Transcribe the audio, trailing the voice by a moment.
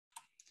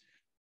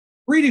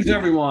Greetings,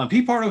 everyone.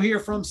 Pete Pardo here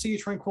from Sea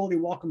of Tranquility.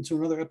 Welcome to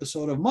another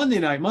episode of Monday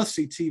Night Must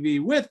See TV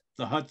with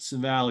the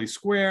Hudson Valley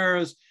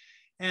Squares.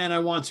 And I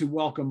want to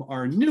welcome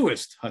our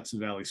newest Hudson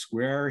Valley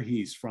Square.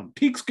 He's from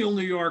Peekskill,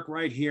 New York,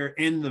 right here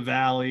in the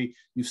Valley.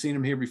 You've seen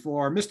him here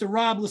before. Mr.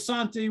 Rob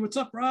Lasante. What's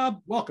up, Rob?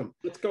 Welcome.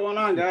 What's going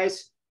on,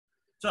 guys?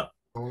 What's up?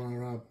 What's going on,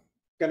 Rob?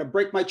 Gonna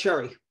break my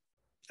cherry.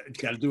 You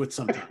got to do it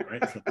sometime,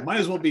 right? So might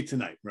as well be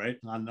tonight, right?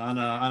 On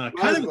a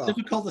kind of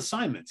difficult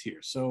assignment here.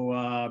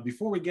 So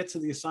before we get to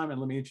the assignment,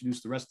 let me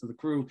introduce the rest of the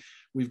crew.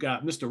 We've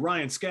got Mr.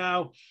 Ryan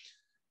Scow,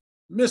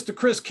 Mr.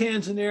 Chris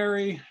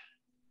Canzaneri,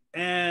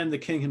 and the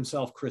king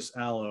himself, Chris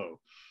Allo.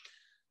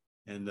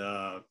 And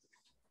I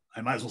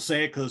might as well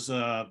say it because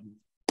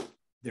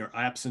they're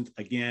absent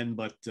again,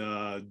 but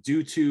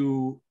due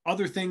to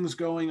other things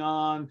going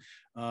on,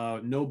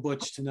 no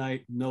Butch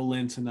tonight, no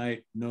Lynn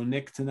tonight, no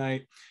Nick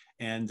tonight.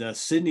 And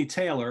Sydney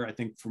Taylor, I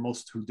think for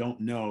most who don't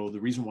know, the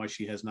reason why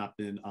she has not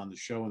been on the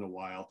show in a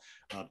while,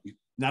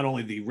 not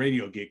only the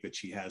radio gig that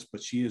she has,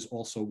 but she is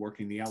also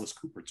working the Alice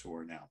Cooper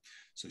tour now.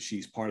 So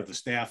she's part of the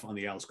staff on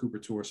the Alice Cooper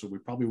tour. So we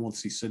probably won't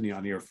see Sydney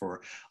on here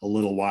for a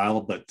little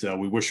while, but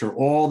we wish her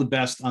all the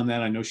best on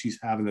that. I know she's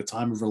having the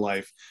time of her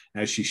life,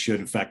 as she should.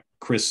 In fact,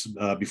 Chris,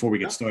 before we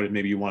get started,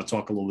 maybe you want to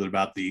talk a little bit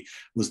about the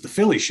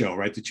Philly show,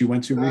 right, that you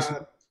went to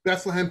recently?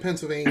 Bethlehem,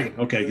 Pennsylvania.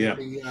 Okay, yeah.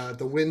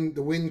 The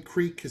Wind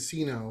Creek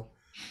Casino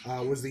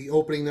was the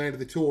opening night of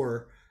the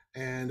tour,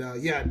 and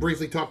I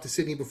briefly talked to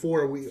Sydney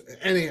before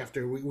and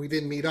after. We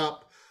didn't meet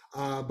up,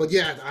 but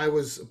yeah, I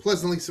was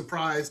pleasantly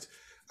surprised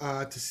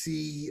to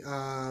see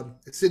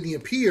Sydney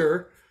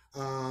appear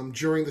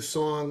during the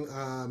song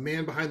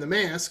 "Man Behind the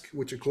Mask,"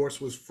 which of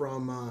course was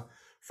from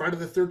Friday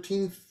the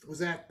 13th. Was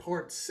that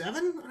part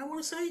 7? I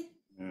want to say,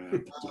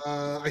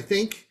 I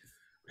think,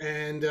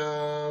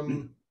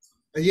 and.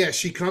 Yeah,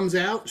 she comes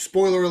out,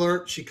 spoiler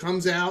alert, she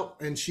comes out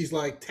and she's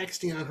like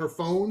texting on her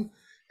phone,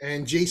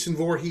 and Jason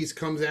Voorhees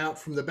comes out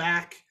from the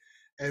back,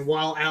 and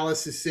while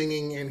Alice is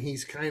singing and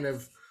he's kind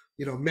of,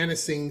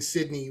 menacing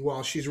Sydney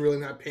while she's really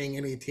not paying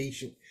any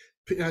attention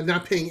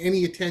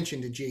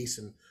to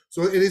Jason.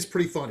 So it is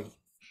pretty funny.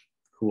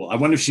 Cool. I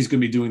wonder if she's going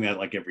to be doing that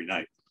like every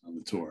night on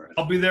the tour.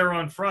 I'll be there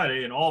on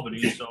Friday in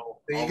Albany, so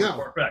there you go.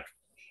 Report back.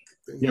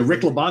 Yeah,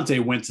 Rick Labonte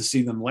went to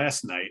see them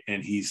last night,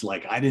 and he's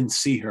like, I didn't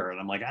see her. And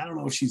I'm like, I don't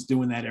know if she's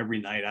doing that every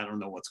night. I don't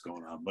know what's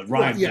going on. But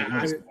Ryan,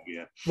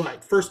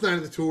 right. First night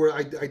of the tour,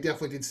 I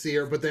definitely did see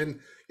her. But then,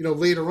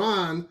 later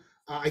on,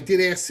 I did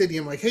ask Sydney,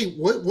 I'm like, hey,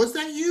 what was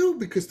that you?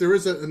 Because there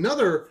is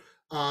another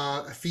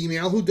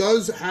female who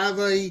does have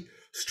a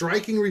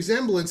striking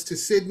resemblance to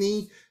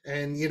Sydney.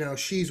 And,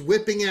 she's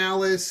whipping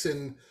Alice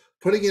and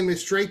putting him in a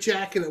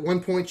straitjacket. At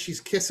one point,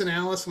 she's kissing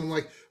Alice. And I'm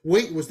like,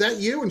 wait, was that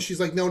you? And she's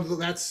like, no,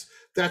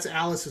 that's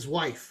Alice's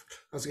wife.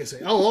 I was going to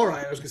say, oh, all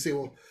right. I was going to say,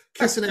 well,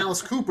 kissing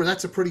Alice Cooper,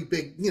 that's a pretty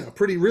big,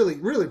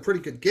 really pretty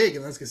good gig.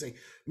 And I was going to say,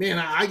 man,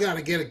 I got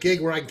to get a gig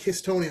where I can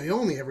kiss Tony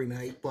Iommi every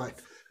night. But,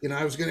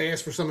 I was going to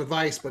ask for some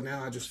advice, but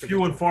now I just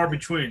few and far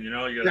between, you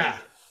gotta...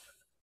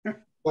 Yeah.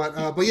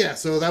 But yeah,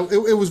 so that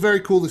it was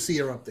very cool to see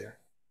her up there.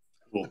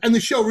 Cool. And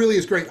the show really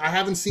is great. I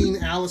haven't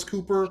seen Alice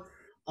Cooper.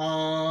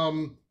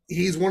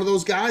 He's one of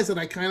those guys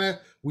that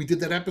we did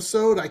that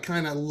episode. I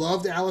kind of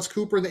loved Alice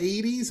Cooper in the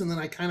 80s, and then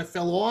I kind of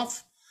fell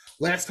off.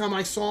 Last time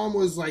I saw him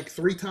was like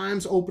 3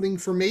 times opening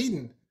for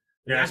Maiden.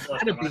 Yeah, that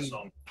had to be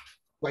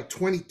like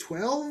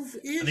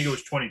 2012-ish? I think it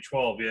was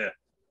 2012, yeah.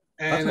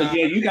 And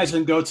you guys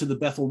didn't go to the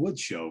Bethel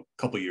Woods show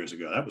a couple years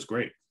ago. That was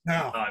great.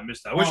 No, I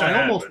missed that. I wish I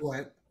had. Almost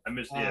went. I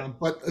missed it.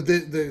 But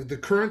the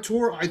current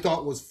tour I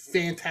thought was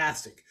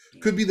fantastic.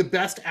 Could be the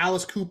best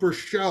Alice Cooper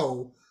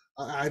show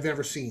I've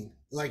ever seen.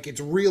 Like,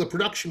 it's real,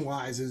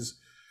 production-wise, is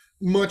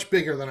much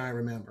bigger than I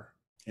remember.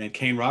 And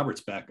Kane Roberts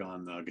back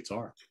on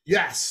guitar.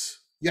 Yes,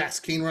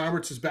 Kane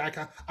Roberts is back.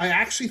 I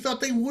actually thought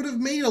they would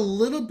have made a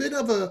little bit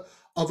of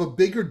a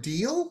bigger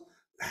deal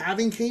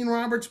having Kane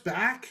Roberts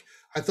back.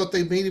 I thought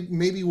they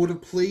maybe would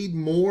have played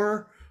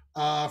more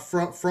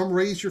from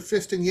Raise Your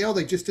Fist and Yell.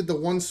 They just did the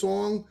one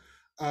song,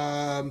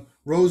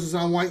 Roses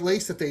on White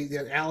Lace,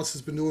 that Alice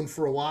has been doing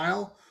for a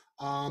while.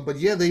 But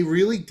yeah, they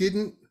really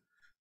didn't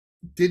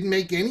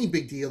make any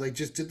big deal. They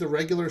just did the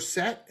regular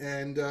set,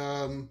 and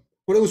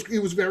but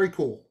it was very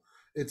cool.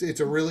 It's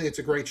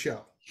a great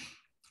show.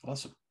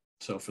 Awesome.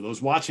 So for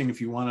those watching, if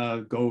you want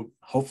to go,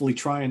 hopefully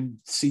try and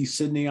see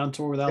Sydney on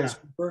tour with Alice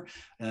Cooper,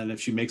 and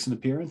if she makes an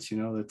appearance,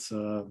 that's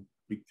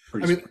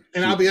pretty.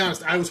 And I'll be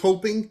honest, I was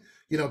hoping,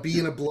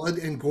 being a blood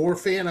and gore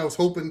fan, I was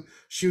hoping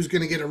she was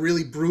going to get a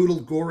really brutal,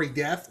 gory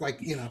death,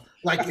 like in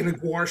a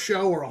gore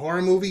show or a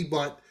horror movie.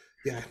 But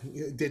yeah,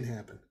 it didn't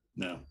happen.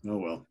 No. Oh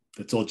well.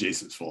 It's all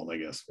Jason's fault, I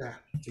guess. Yeah,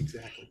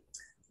 exactly.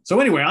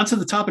 So anyway, on to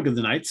the topic of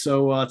the night.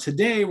 So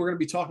today we're going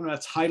to be talking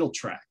about title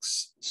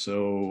tracks.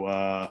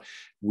 So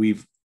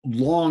we've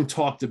long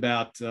talked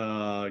about,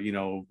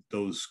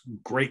 those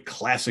great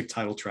classic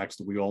title tracks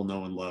that we all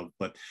know and love.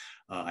 But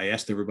I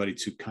asked everybody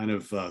to kind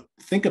of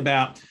think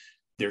about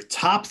their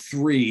top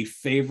 3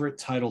 favorite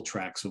title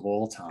tracks of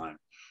all time.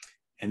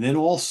 And then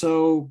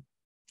also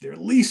their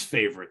least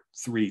favorite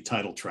 3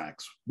 title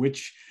tracks,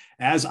 which,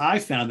 as I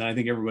found, and I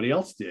think everybody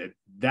else did,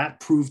 that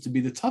proved to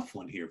be the tough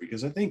one here,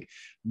 because I think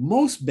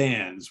most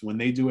bands, when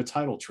they do a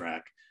title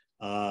track,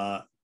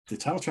 the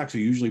title tracks are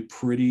usually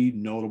pretty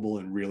notable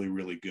and really,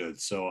 really good.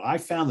 So I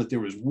found that there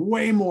was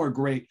way more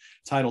great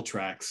title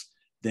tracks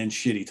than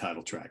shitty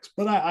title tracks,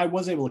 but I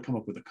was able to come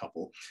up with a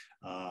couple.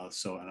 And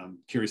I'm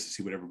curious to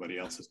see what everybody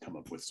else has come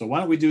up with. So why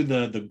don't we do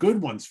the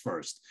good ones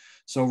first?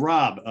 So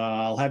Rob,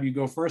 I'll have you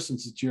go first,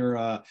 since it's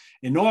your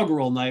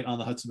inaugural night on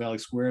the Hudson Valley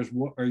Squares.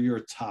 What are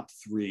your top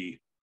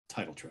 3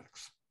 title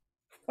tracks?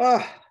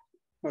 Oh,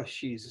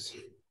 Jesus.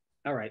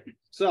 All right.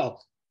 So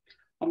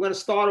I'm going to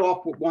start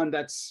off with one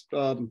that's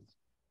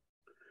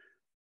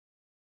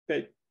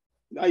that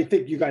I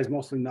think you guys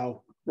mostly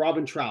know,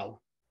 Robin Trower.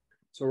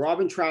 So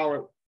Robin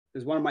Trower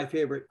is one of my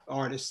favorite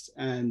artists,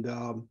 and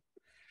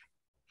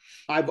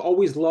I've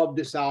always loved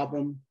this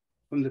album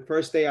from the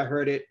first day I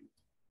heard it,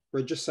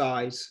 Bridge of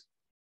Sighs.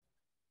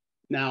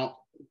 Now,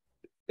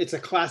 it's a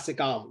classic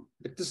album.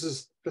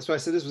 That's why I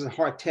said this was a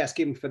hard task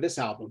even for this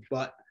album,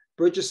 but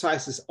Bridge of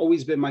Sighs has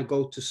always been my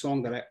go-to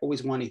song that I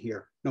always want to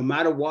hear. No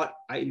matter what,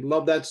 I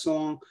love that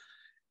song.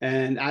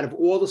 And out of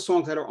all the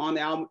songs that are on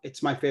the album,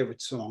 it's my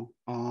favorite song.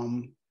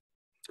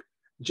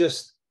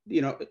 Just,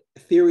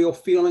 ethereal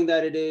feeling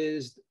that it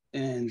is,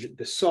 and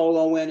the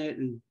solo in it.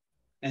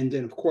 And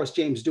then, of course,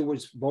 James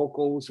Stewart's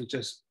vocals are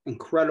just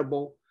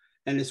incredible.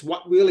 And it's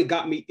what really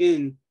got me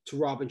into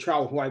Robin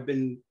Trower, who I've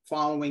been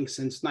following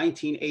since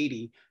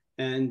 1980.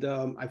 And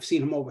I've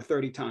seen him over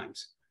 30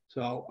 times.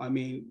 So, I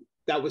mean,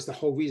 that was the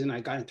whole reason I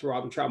got into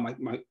Robin Trower.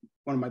 One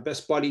of my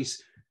best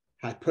buddies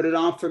had put it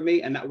on for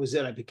me, and that was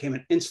it. I became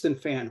an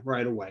instant fan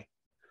right away.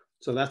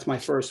 So that's my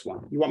first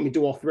one. You want me to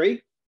do all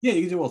 3? Yeah,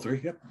 you can do all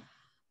 3. Yep.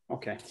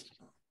 Okay.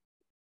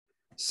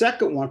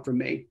 Second one for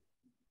me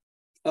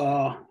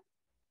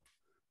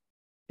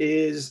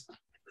is,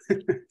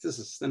 this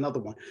is another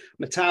one,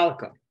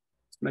 Metallica,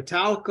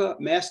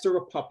 Master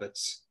of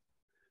Puppets.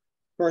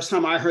 First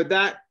time I heard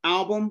that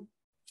album,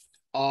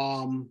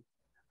 and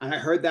I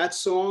heard that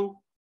song,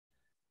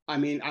 I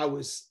mean, I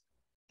was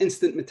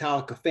instant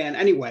Metallica fan.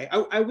 Anyway,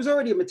 I was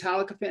already a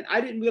Metallica fan.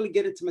 I didn't really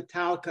get into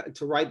Metallica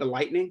until Ride the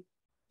Lightning,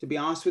 to be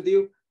honest with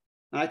you.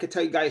 And I could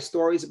tell you guys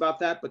stories about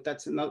that, but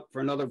that's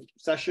for another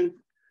session.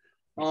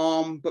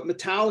 But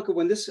Metallica,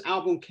 when this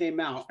album came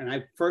out and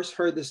I first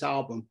heard this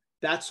album,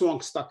 that song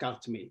stuck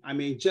out to me. I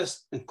mean,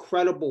 just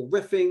incredible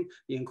riffing,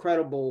 the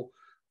incredible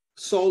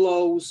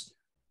solos,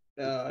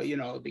 everything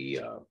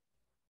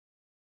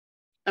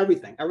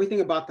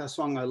about that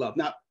song I love.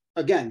 Now,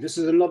 again, this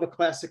is another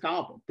classic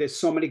album. There's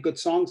so many good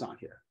songs on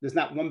here. There's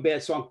not one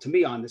bad song to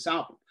me on this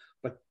album.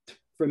 But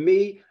for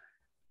me,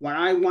 when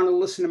I want to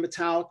listen to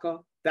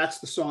Metallica, that's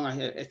the song I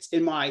hear. It's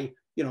in my,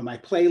 my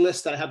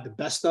playlist that I have the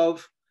best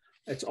of.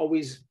 It's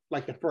always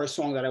like the first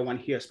song that I want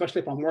to hear,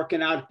 especially if I'm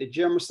working out at the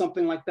gym or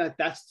something like that.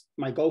 That's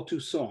my go-to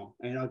song.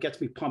 And, it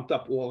gets me pumped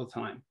up all the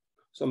time.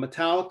 So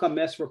Metallica,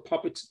 Master of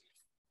Puppets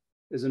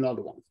is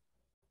another one.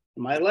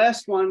 My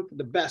last one,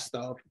 the best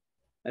of,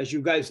 as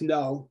you guys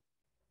know,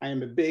 I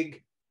am a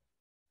big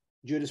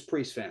Judas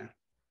Priest fan.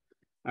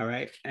 All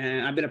right.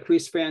 And I've been a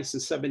Priest fan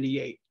since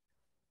 78.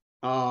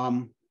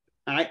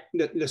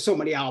 There's so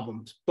many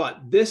albums,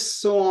 but this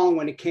song,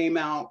 when it came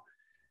out,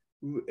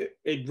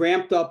 it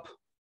ramped up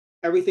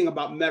everything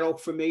about metal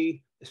for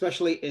me,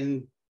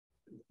 especially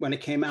when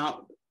it came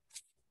out,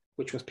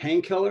 which was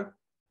Painkiller.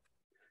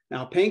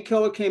 Now,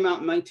 Painkiller came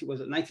out in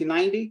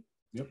 1990?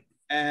 Yep.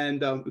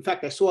 And in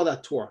fact, I saw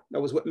that tour.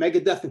 That was with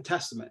Megadeth and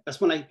Testament.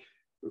 That's when I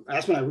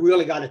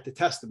really got into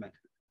Testament.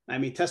 I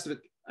mean, Testament,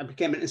 I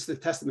became an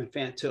instant Testament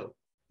fan too,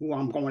 who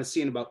I'm going to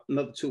see in about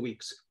another 2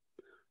 weeks.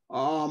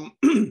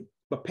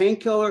 But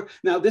Painkiller,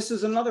 now this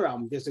is another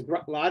album. There's a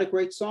lot of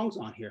great songs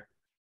on here,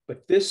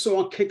 but this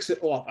song kicks it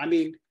off. I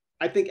mean,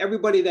 I think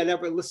everybody that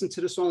ever listened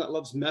to the song that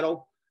loves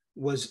metal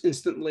was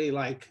instantly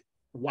like,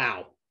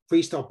 wow,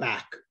 Priest are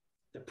back.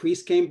 The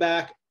Priest came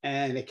back,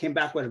 and they came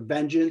back with a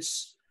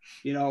vengeance.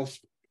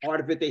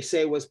 Part of it they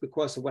say was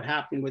because of what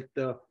happened with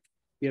the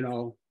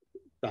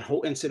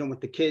whole incident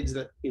with the kids,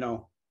 that,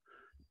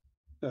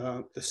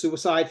 the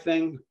suicide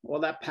thing,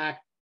 all that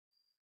pack.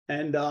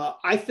 And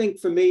I think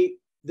for me,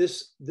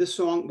 this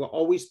song will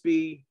always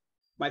be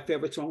my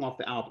favorite song off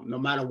the album, no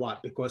matter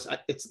what, because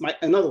it's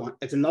another one.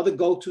 It's another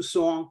go-to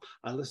song.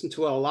 I listen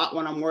to it a lot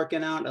when I'm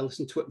working out. I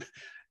listen to it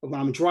when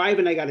I'm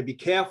driving. I got to be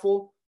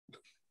careful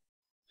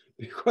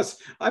because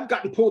I've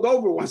gotten pulled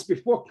over once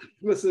before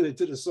listening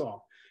to the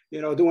song,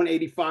 doing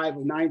 85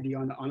 or 90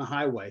 on a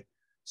highway.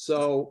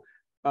 So,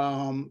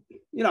 I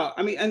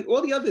mean, and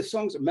all the other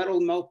songs are Metal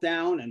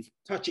Meltdown and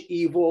Touch of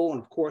Evil,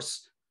 and of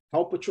course,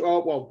 Hell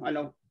Patrol. Well, I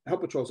know Hell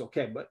Patrol's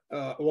okay, but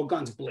All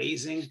Guns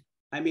Blazing.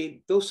 I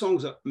mean, those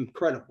songs are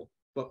incredible.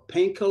 But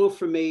Painkiller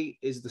for me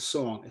is the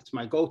song. It's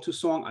my go-to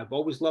song. I've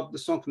always loved the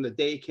song from the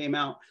day it came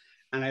out,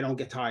 and I don't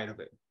get tired of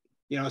it.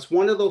 It's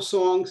one of those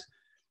songs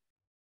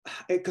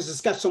because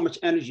it's got so much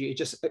energy.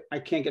 I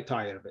can't get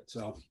tired of it.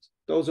 So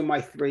those are my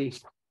 3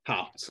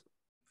 tops.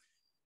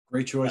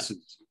 Great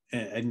choices.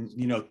 and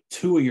you know,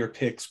 two of your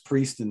picks,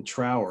 Priest and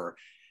Trower,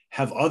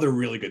 have other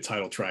really good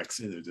title tracks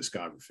in their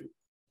discography,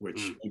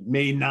 which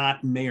may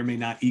or may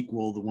not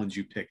equal the ones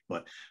you picked,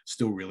 but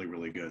still really,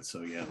 really good.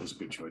 So yeah, those are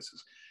good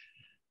choices.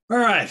 All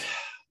right,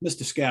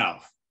 Mr.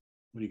 Scow,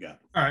 what do you got?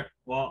 All right.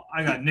 Well,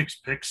 I got Nick's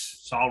picks,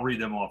 so I'll read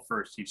them off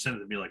first. He sent it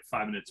to me like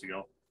 5 minutes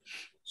ago.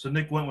 So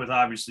Nick went with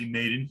obviously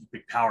Maiden,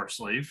 big Power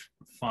Slave,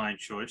 fine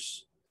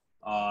choice.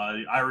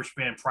 The Irish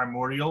band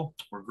Primordial,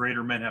 Where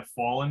Greater Men Have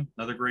Fallen,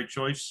 another great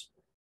choice.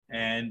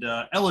 And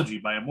Elegy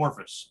by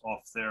Amorphous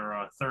off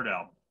their third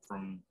album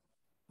from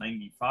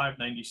 95,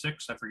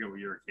 96. I forget what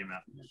year it came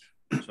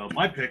out. So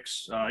my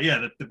picks,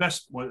 the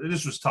best one,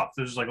 this was tough.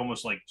 This is like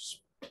almost like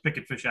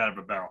picking fish out of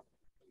a barrel.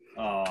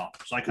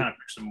 So I kind of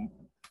picked some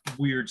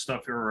weird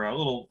stuff here, a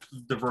little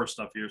diverse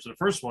stuff here. So the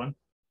first one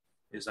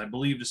is, I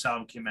believe this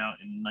album came out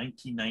in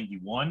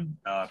 1991.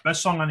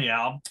 Best song on the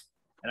album,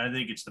 and I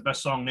think it's the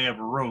best song they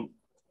ever wrote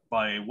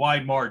by a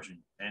wide margin,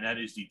 and that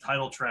is the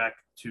title track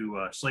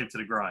to Slave to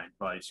the Grind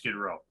by Skid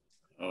Row.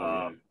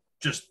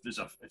 Just it's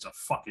a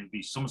fucking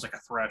beast. It's almost like a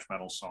thrash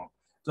metal song.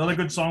 There's other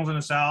good songs on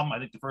this album. I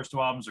think the first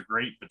two albums are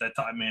great, but that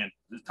time, man,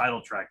 the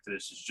title track to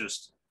this is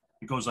just,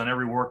 it goes on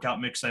every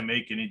workout mix I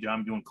make. And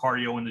I'm doing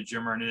cardio in the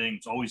gym or anything,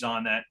 it's always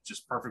on that.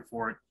 Just perfect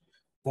for it.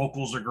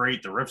 Vocals are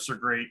great. The riffs are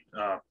great.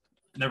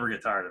 Never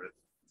get tired of it.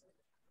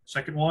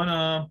 Second one,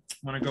 I'm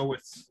going to go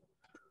with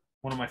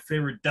one of my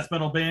favorite death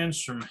metal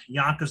bands from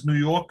Yonkers, New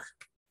York.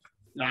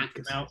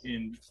 Came out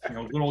in,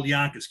 good old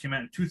Yonkers, came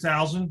out in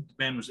 2000. The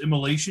band was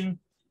Immolation,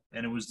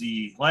 and it was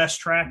the last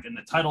track and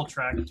the title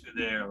track to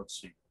their,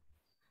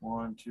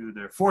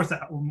 their fourth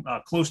album,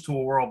 Close to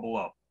a World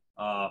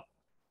Below.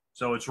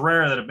 So it's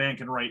rare that a band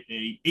can write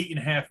a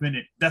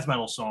 8.5-minute death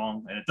metal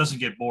song and it doesn't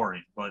get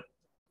boring. But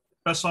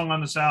best song on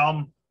this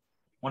album,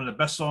 one of the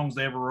best songs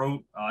they ever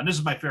wrote. And this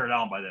is my favorite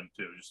album by them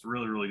too. Just a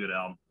really, really good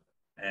album.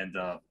 And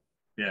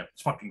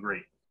it's fucking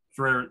great. It's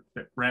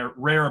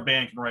rare a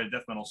band can write a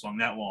death metal song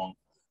that long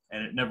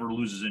and it never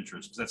loses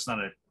interest, because that's not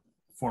a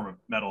form of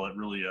metal that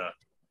really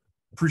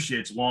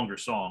appreciates longer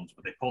songs,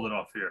 but they pulled it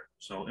off here.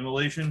 So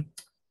Immolation,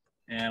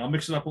 and I'll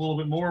mix it up a little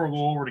bit more. We'll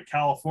go over to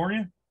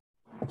California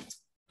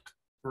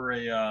for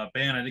a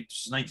band, I think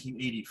this is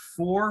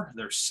 1984,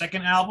 their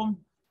second album.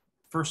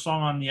 First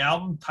song on the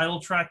album, title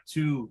track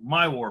to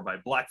My War by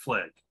Black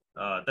Flag.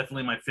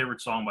 Definitely my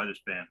favorite song by this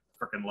band.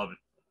 Freaking love it.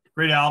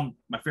 Great album.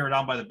 My favorite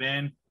album by the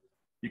band.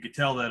 You could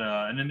tell that,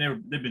 and then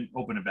they've been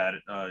open about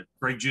it.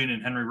 Greg Ginn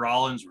and Henry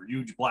Rollins were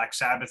huge Black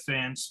Sabbath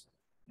fans,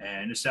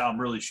 and this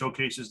album really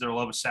showcases their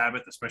love of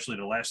Sabbath, especially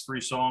the last three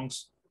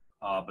songs.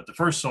 But the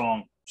first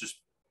song, just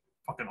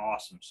fucking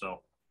awesome.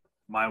 So,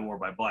 My War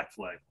by Black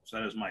Flag. So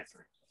that is my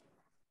three.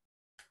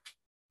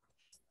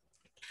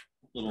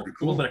 A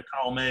little bit of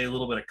column A, a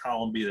little bit of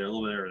column B there, a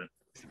little bit of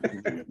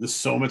everything. There's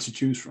so much to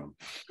choose from.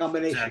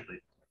 Combination. Exactly.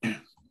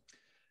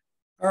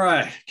 All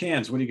right,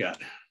 Cans, what do you got?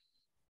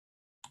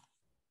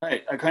 All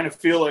right, I kind of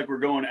feel like we're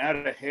going out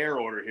of hair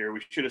order here.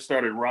 We should have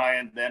started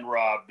Ryan, then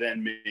Rob,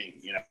 then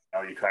me. You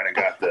kind of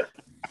got the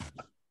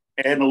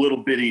adding a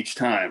little bit each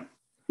time.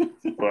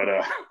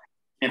 But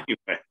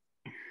anyway,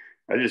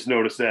 I just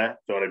noticed that.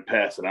 Thought I'd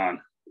pass it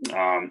on.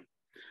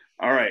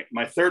 All right,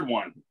 my third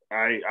one.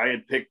 I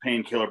had picked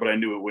Painkiller, but I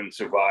knew it wouldn't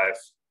survive.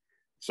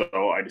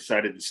 So I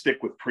decided to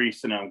stick with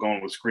Priest, and I'm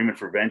going with Screaming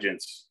for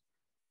Vengeance,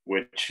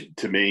 which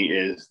to me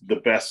is the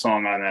best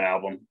song on that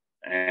album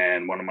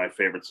and one of my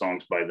favorite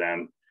songs by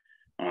them.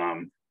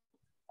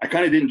 I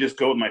kind of didn't just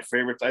go with my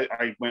favorites.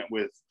 I went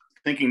with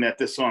thinking that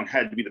this song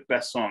had to be the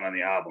best song on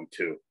the album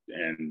too.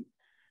 And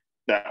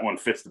that one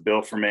fits the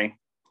bill for me.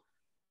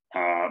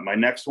 My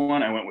next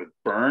one, I went with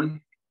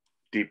Burn,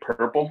 Deep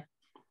Purple.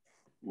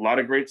 A lot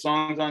of great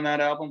songs on that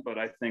album, but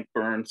I think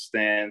Burn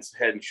stands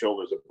head and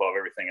shoulders above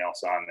everything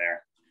else on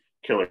there.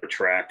 Killer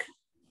track.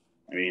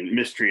 I mean,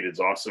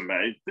 Mistreated's awesome.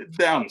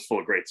 The album's full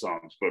of great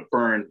songs, but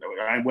Burn,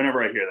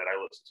 whenever I hear that,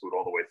 I listen to it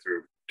all the way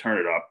through. Turn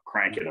it up,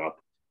 crank it up.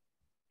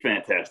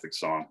 Fantastic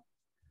song.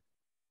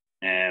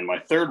 And my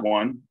third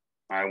one,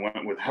 I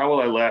went with How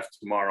Will I Laugh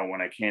Tomorrow When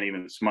I Can't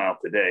Even Smile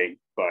Today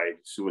by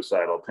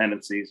Suicidal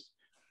Tendencies.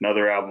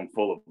 Another album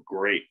full of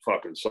great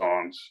fucking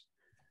songs.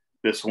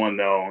 This one,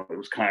 though, it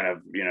was kind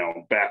of,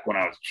 back when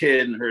I was a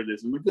kid and heard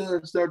this, and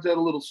it starts out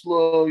a little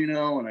slow,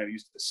 and I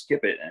used to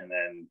skip it. And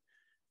then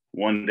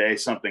one day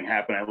something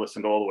happened. I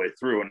listened all the way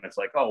through, and it's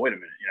like, oh, wait a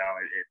minute.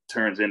 It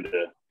turns into,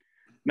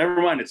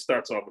 never mind, it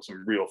starts off with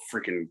some real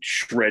freaking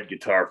shred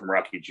guitar from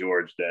Rocky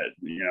George that,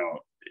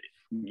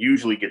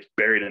 usually gets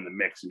buried in the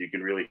mix, and you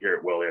can really hear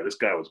it well there. This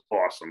guy was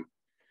awesome.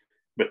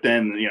 But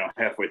then,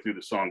 halfway through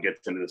the song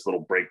gets into this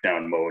little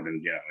breakdown mode,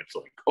 and, it's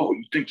like, oh,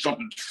 you think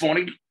something's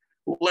funny?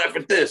 Laugh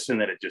at this, and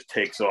then it just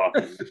takes off.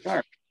 And,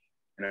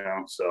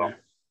 so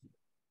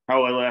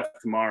How I Laugh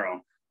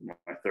Tomorrow, my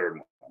third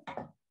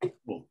one.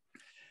 Cool.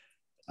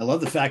 I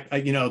love the fact,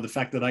 the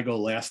fact that I go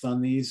last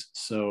on these.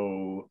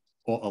 So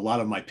a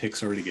lot of my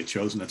picks already get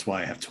chosen. That's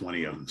why I have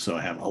 20 of them. So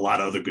I have a lot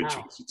of other good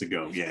choices to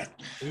go. Yeah.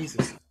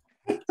 Jesus.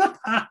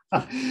 All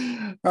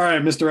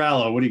right, Mr.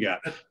 Allo, what do you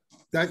got?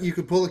 That you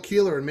could pull a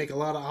Keeler and make a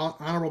lot of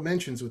honorable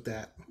mentions with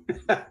that.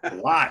 A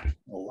lot.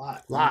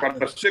 From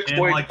a 6.5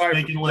 And like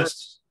making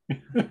lists.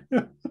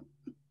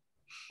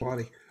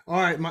 Funny.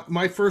 All right,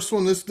 my first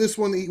one. This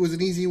one was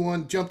an easy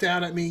one. Jumped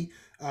out at me.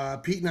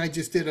 Pete and I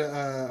just did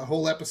a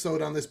whole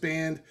episode on this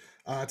band.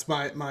 It's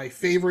my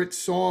favorite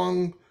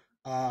song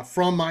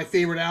from my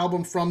favorite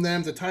album from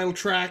them. The title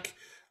track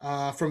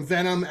from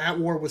Venom, "At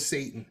War with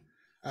Satan."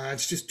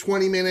 It's just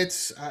 20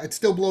 minutes. It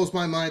still blows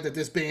my mind that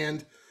this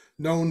band,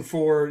 known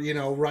for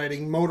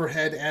writing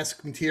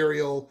Motorhead-esque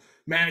material,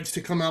 managed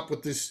to come up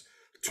with this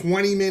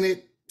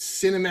 20-minute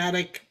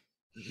cinematic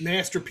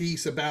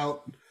masterpiece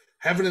about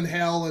heaven and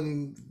hell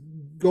and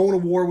going to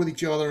war with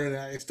each other, and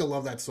I still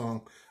love that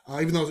song,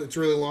 even though it's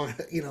really long.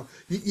 You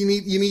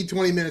need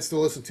 20 minutes to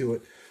listen to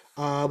it.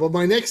 But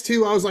my next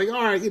two, I was like,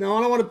 all right, I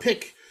don't want to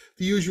pick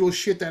the usual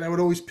shit that I would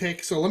always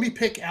pick, so let me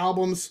pick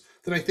albums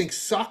that I think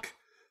suck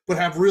but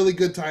have really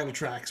good title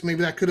tracks.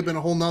 Maybe that could have been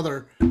a whole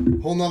nother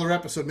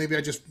episode. Maybe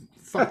I just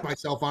fucked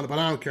myself on it, but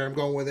I don't care. I'm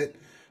going with it.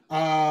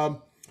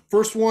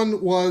 First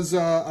one was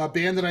a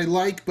band that I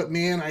like, but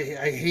man, I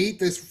hate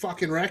this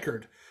fucking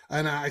record.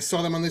 And I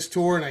saw them on this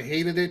tour and I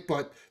hated it.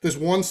 But the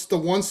one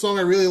song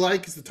I really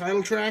like is the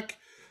title track,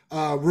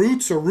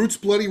 Roots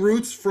Bloody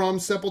Roots from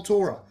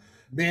Sepultura.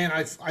 Man,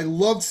 I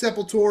loved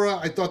Sepultura.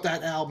 I thought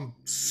that album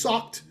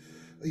sucked.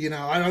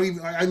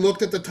 I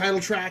looked at the title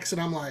tracks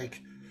and I'm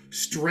like,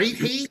 straight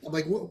hate? I'm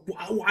like,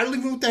 I don't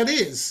even know what that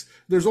is.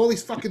 There's all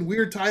these fucking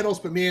weird titles,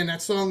 but man,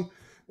 that song,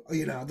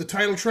 the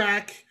title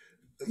track,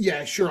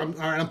 yeah, sure.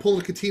 I'm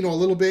pulling a Catino a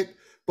little bit,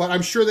 but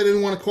I'm sure they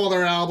didn't want to call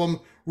their album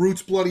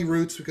Roots Bloody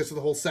Roots because of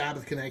the whole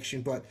Sabbath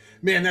connection. But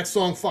man, that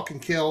song fucking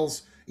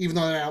kills, even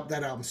though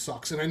that album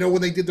sucks. And I know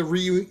when they did the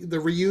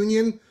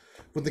reunion,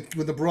 when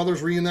the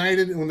brothers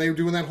reunited and when they were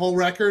doing that whole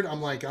record,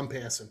 I'm like, I'm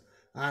passing.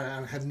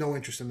 I have no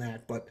interest in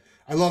that, but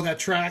I love that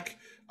track.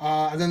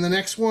 And then the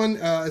next one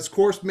is, of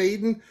course,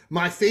 Maiden.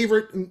 My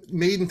favorite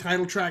Maiden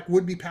title track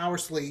would be Power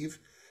Slave,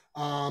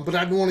 but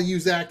I didn't want to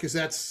use that because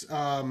that's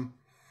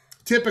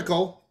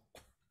typical.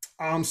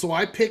 So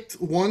I picked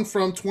one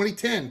from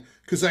 2010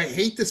 because I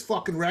hate this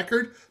fucking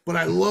record, but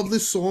I love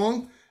this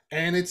song,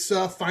 and it's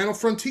Final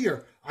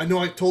Frontier. I know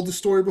I told the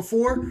story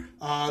before.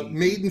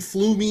 Maiden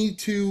flew me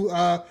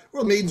to,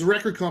 Maiden's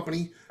record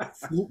company,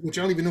 which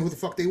I don't even know who the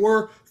fuck they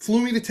were,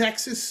 flew me to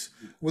Texas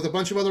with a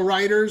bunch of other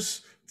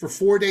writers for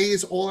 4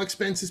 days, all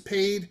expenses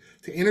paid,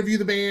 to interview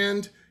the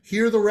band,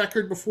 hear the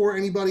record before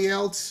anybody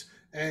else,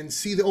 and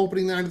see the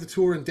opening night of the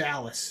tour in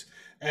Dallas.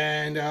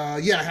 And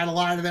I had a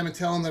lie to them and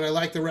tell them that I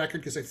liked the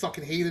record because I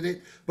fucking hated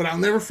it. But I'll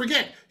never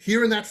forget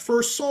hearing that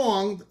first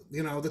song,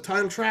 the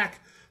title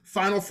track,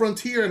 Final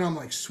Frontier, and I'm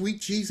like, sweet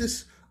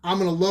Jesus, I'm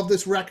going to love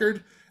this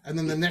record. And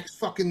then the next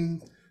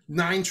fucking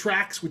 9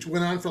 tracks, which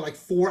went on for like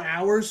 4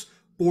 hours,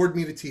 bored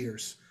me to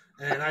tears.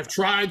 And I've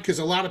tried because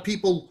a lot of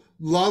people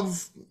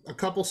love a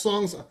couple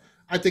songs.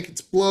 I think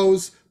it's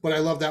blows, but I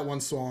love that one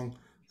song,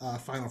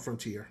 Final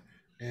Frontier.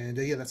 And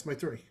that's my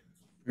 3.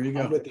 There you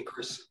go. I'm with you,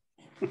 Chris.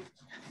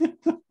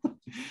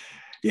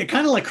 Yeah,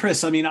 kind of like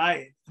Chris. I mean,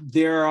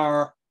 there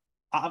are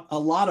a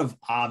lot of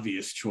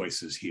obvious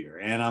choices here,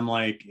 and I'm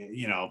like,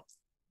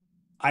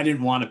 I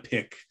didn't want to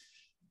pick,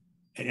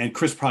 and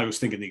Chris probably was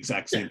thinking the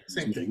exact same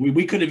thing.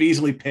 We could have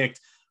easily picked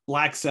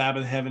Black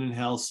Sabbath, Heaven and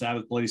Hell,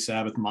 Sabbath, Bloody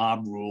Sabbath,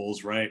 Mob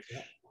Rules, right?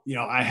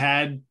 Yeah. I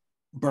had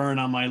Burn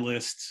on my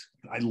list.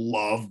 I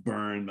love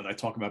Burn, but I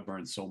talk about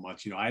Burn so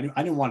much. I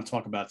didn't want to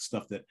talk about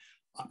stuff that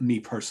me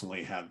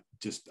personally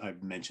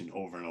I've mentioned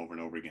over and over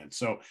and over again.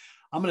 So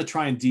I'm going to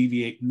try and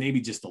deviate maybe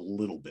just a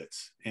little bit.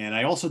 And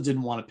I also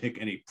didn't want to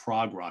pick any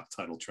prog rock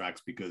title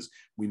tracks because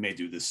we may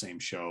do this same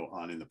show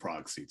on In the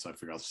Prog Seat. So I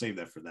figure I'll save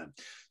that for them.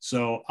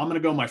 So I'm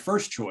going to go my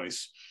first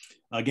choice.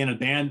 Again,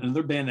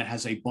 another band that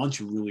has a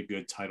bunch of really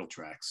good title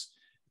tracks.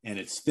 And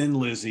it's Thin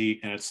Lizzy,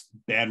 and it's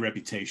Bad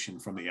Reputation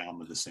from the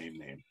album of the same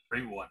name.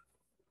 Great one.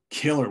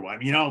 Killer one.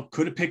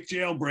 Could have picked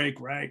Jailbreak,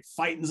 right?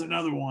 Fighting's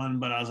another one.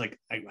 But I was like,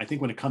 I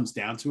think when it comes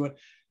down to it,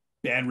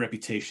 Bad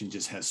Reputation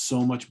just has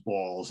so much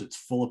balls. It's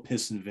full of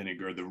piss and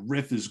vinegar. The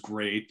riff is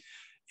great.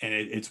 And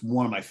it's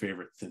one of my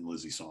favorite Thin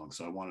Lizzy songs.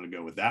 So I wanted to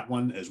go with that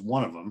one as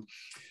one of them.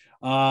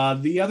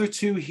 The other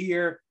two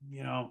here,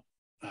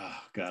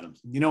 got them.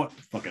 You know what?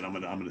 Fuck it. I'm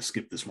gonna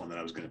skip this one that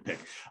I was gonna pick.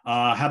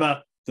 How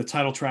about the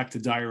title track to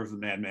Diary of a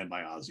Madman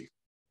by Ozzy?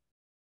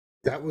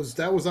 That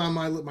was on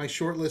my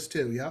short list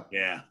too. Yep.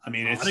 Yeah. I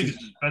mean, I think it's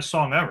the best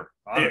song ever.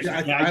 I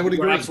would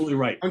agree. You're absolutely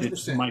right. 100%.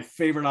 It's my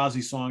favorite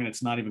Ozzy song, and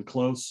it's not even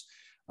close.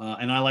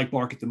 And I like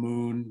Bark at the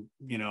Moon,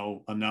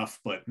 enough.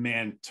 But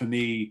man, to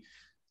me,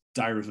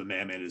 Diary of a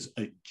Madman is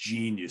a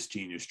genius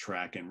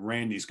track. And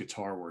Randy's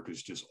guitar work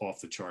is just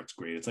off the charts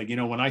great. It's like,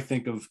 when I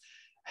think of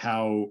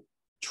how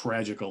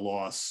tragic a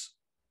loss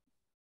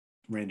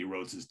Randy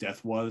Rhoads'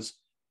 death was,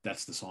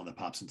 that's the song that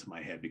pops into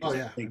my head because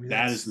I think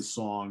that is the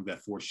song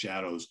that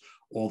foreshadows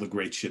all the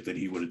great shit that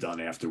he would have done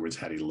afterwards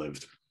had he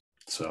lived.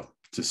 So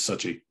just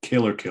such a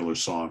killer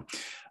song.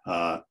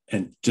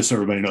 And just so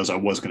everybody knows, I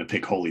was going to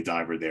pick Holy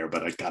Diver there,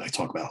 but I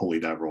talk about Holy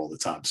Diver all the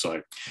time. So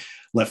I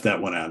left that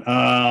one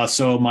out.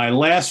 So my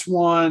last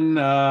one,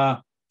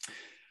 I'm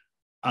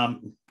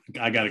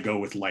I got to go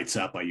with Lights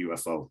Out by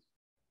UFO.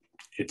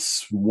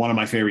 It's one of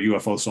my favorite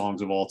UFO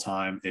songs of all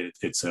time.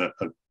 It's a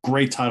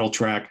great title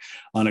track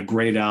on a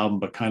great album,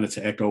 but kind of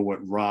to echo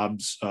what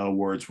Rob's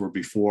words were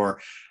before,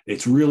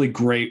 it's really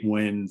great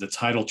when the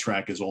title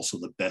track is also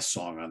the best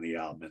song on the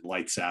album, and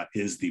Lights Out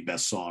is the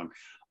best song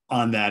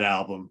on that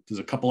album. There's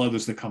a couple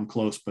others that come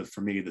close, but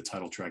for me, the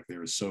title track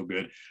there is so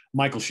good.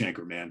 Michael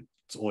Schenker, man,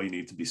 it's all you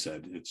need to be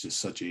said. It's just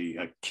such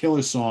a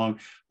killer song.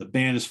 The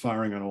band is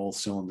firing on all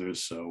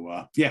cylinders.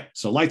 So yeah,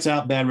 so Lights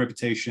Out, Bad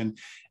Reputation,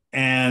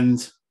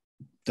 and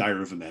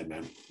Diary of a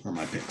Madman are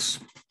my picks.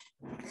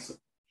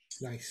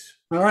 Nice.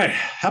 All right.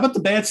 How about the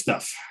bad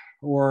stuff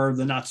or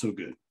the not so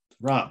good?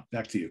 Rob,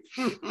 back to you.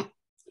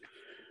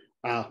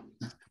 Wow.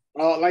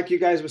 Like you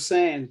guys were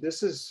saying,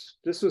 this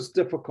was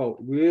difficult,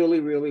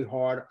 really, really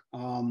hard.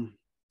 I'll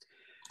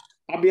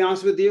be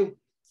honest with you.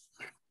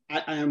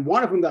 I am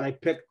one of them that I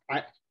picked.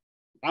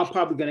 I'm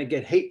probably going to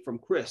get hate from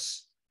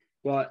Chris,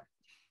 but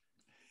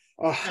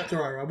that's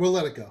all right. We'll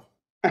let it go.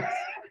 Well,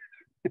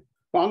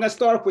 I'm going to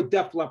start off with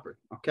Def Leppard.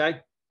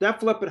 Okay.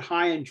 Def Leppard,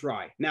 High and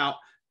Dry. Now,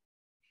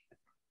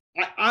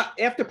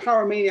 after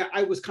Power Mania,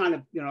 I was kind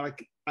of,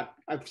 like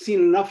I've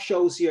seen enough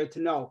shows here to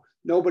know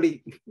not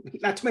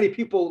too many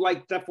people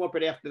like Def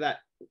Leppard after that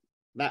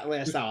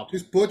last album.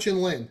 Just Butch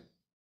and Lynn.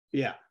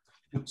 Yeah.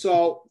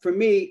 So for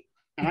me,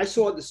 and I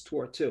saw this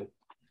tour too.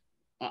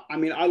 I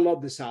mean, I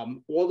love this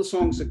album. All the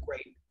songs are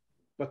great,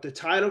 but the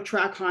title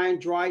track, High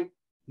and Dry,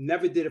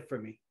 never did it for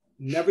me.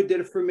 Never did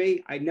it for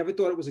me. I never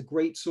thought it was a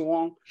great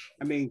song.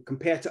 I mean,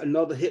 compared to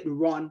another hit and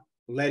run,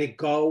 Let It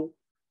Go,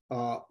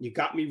 You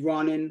Got Me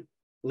Running,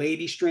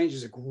 Lady Strange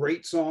is a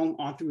great song,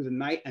 On Through the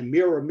Night, and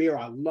Mirror Mirror,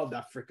 I love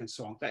that freaking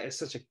song. That is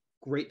such a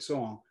great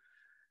song.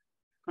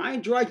 High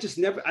and Dry just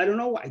never, I don't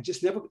know, I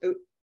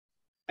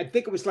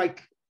think it was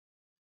like,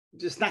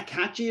 just not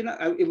catchy.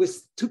 It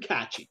was too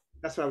catchy.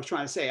 That's what I was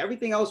trying to say.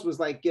 Everything else was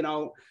like,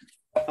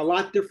 a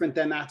lot different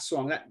than that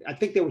song. I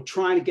think they were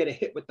trying to get a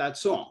hit with that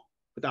song,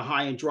 with the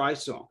High and Dry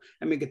song.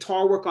 I mean,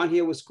 guitar work on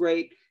here was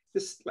great.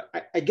 This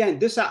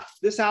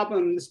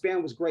album, this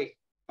band was great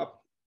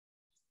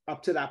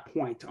up to that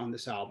point on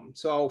this album.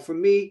 So for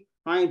me,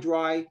 High and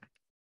Dry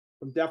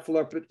from Def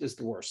Leppard is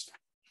the worst.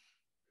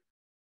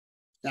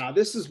 Now,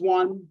 this is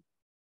one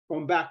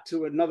going back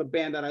to another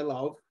band that I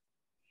love.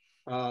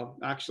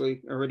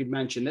 Actually, I already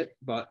mentioned it,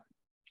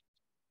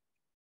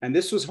 and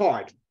this was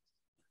hard,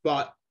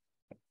 but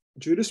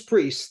Judas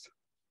Priest,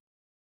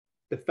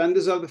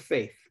 Defenders of the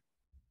Faith.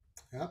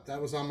 Yep,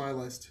 that was on my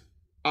list.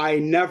 I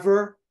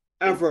never,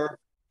 ever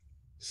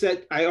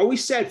said, I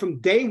always said from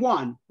day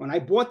one, when I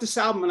bought this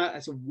album, and I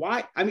said,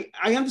 why? I mean,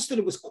 I understood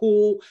it was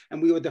cool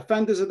and we were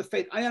Defenders of the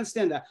Faith. I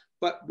understand that,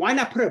 but why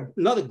not put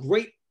another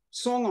great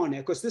song on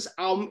there? Because this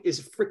album is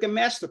a freaking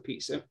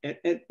masterpiece, and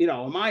in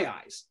my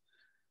eyes.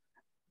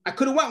 I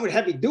could have went with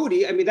Heavy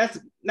Duty. I mean, that's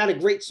not a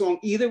great song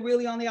either,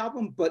 really, on the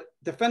album, but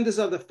Defenders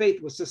of the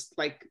Faith was just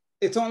like,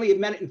 it's only a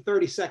minute and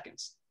 30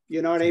 seconds.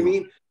 You know what I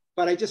mean?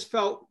 But I just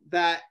felt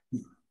that,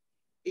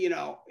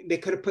 they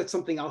could have put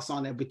something else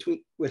on there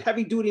with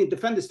Heavy Duty and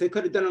Defenders. They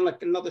could have done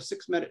like another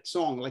 6-minute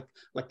song,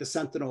 like the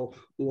Sentinel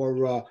or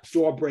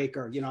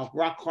Jawbreaker,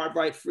 Rock Hard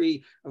Right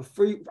Free.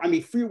 Free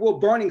Will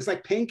Burning is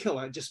like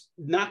Painkiller. It just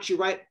knocks you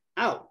right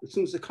out as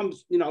soon as it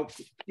comes.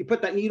 You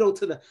put that needle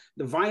to the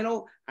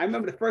vinyl. I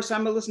remember the first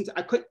time I listened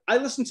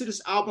to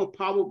this album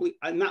probably,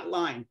 I'm not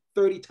lying,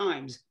 30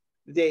 times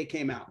the day it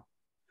came out.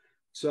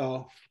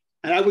 So,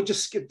 and I would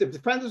just skip the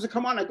Defenders would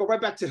come on. I go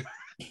right back to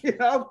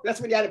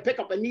that's when you had to pick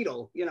up a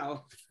needle,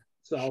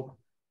 So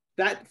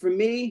that for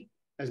me,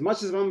 as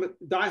much as I'm a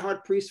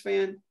diehard Priest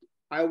fan,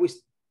 I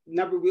always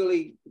never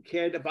really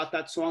cared about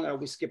that song. I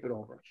always skip it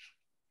over.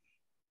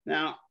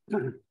 Now,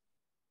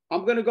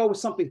 I'm going to go with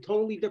something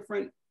totally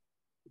different.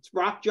 It's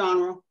rock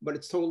genre, but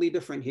it's totally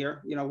different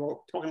here. We're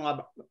talking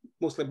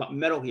mostly about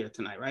metal here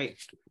tonight, right?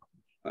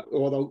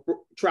 Although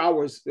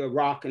Trower's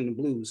rock and the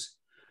blues.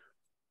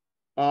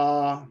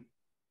 But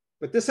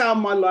this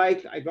album I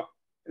like.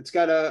 It's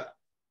got a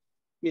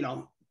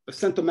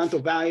sentimental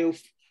value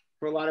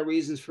for a lot of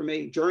reasons for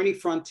me. Journey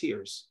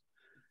Frontiers,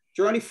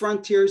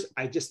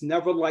 I just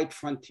never liked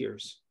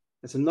Frontiers.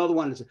 That's another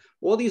one.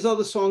 All these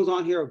other songs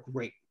on here are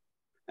great.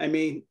 I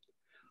mean,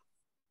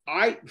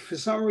 for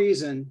some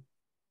reason,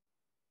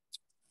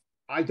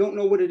 I don't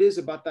know what it is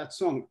about that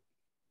song.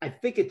 I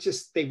think it's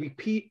just, they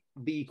repeat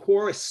the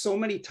chorus so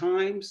many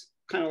times,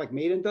 kind of like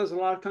Maiden does a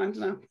lot of times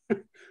now.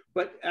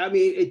 But I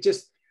mean, it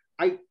just,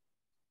 I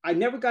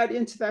never got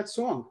into that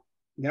song.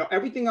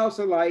 Everything else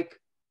I like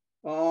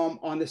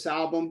on this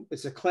album.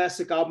 It's a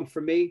classic album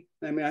for me.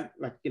 I mean,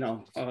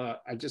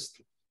 I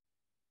just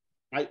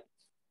love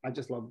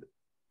it.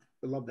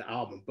 I love the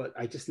album, but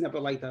I just never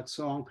liked that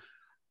song.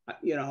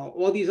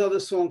 All these other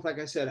songs, like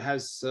I said,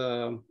 has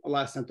a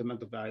lot of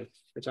sentimental value,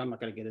 which I'm not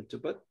going to get into.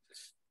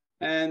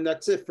 And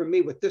that's it for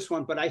me with this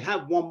one. But I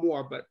have one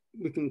more. But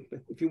we can,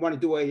 if you want to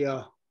do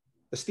a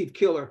Steve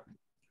Killer.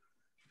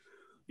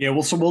 Yeah,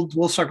 we'll circle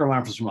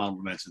around for some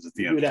honorable mentions at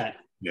the end. Do that.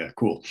 Yeah,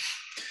 cool.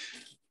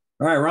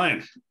 All right,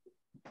 Ryan.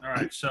 All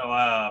right,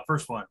 so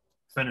first one,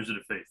 Defenders of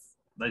the Faith.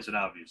 nice and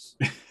obvious.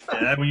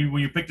 And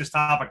when you pick this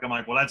topic, I'm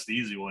like, well, that's the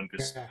easy one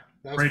because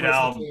great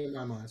album.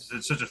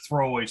 It's such a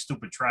throwaway,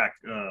 stupid track.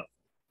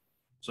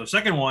 So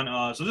second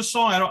one. So this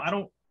song, I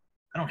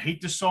don't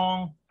hate this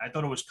song. I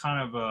thought it was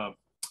kind of a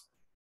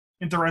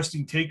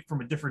interesting take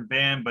from a different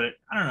band, but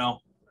I don't know.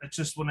 It's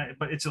just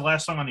but it's the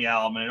last song on the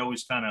album, and it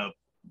always kind of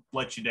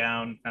lets you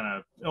down,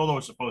 although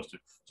it's supposed to.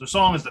 So the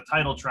song is the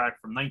title track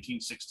from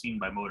 1916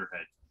 by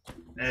Motorhead.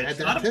 And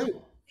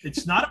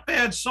it's not a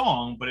bad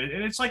song, but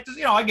it's like,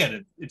 I get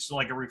it. It's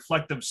like a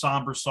reflective,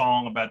 somber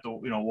song about the,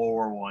 World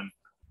War I.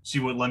 See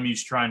what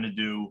Lemmy's trying to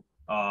do.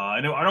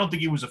 I don't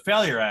think he was a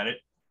failure at it,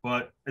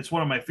 but it's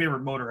one of my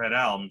favorite Motorhead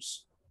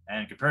albums.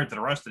 And compared to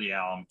the rest of the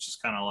album, it's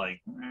just kind of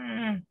like,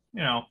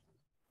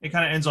 it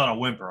kind of ends on a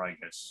whimper, I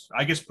guess.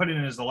 I guess putting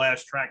it as the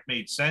last track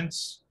made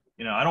sense.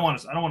 I don't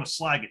want to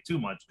slag it too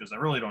much because I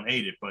really don't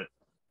hate it, but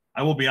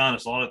I will be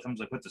honest. A lot of times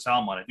I put this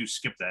album on, I do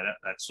skip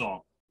that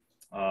song.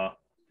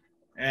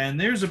 And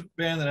there's a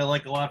band that I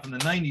like a lot from the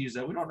 90s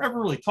that we don't ever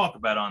really talk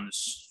about on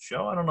this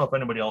show. I don't know if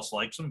anybody else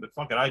likes them, but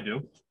fuck it, I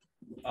do.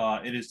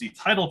 It is the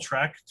title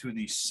track to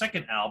the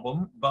second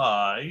album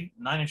by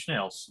 9 Inch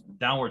Nails,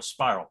 Downward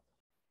Spiral.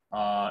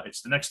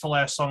 It's the next to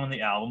last song on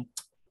the album,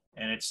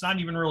 and it's not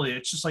even really,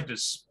 it's just like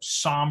this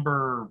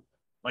somber,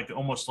 like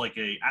almost like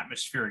a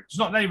atmospheric, it's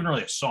not even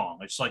really a song.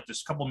 It's like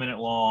this couple minute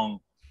long,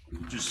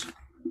 just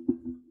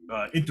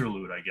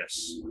interlude, I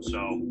guess.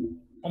 So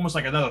almost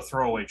like another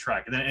throwaway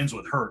track, and then it ends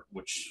with Hurt,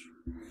 which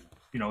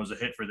was a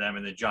hit for them,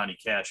 and then Johnny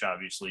Cash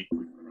obviously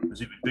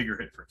was an even bigger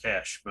hit for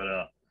Cash. But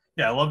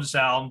I love this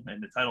album,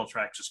 and the title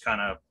track's just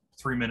kind of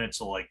 3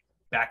 minutes of like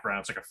background.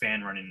 It's like a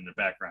fan running in the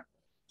background.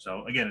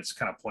 So again, it's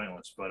kind of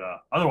pointless, but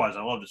otherwise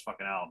I love this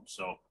fucking album.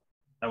 So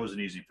that was an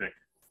easy pick.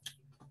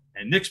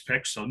 And Nick's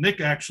pick. So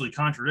Nick actually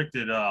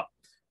contradicted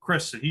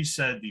Chris, and he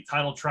said the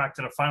title track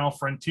to The Final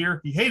Frontier,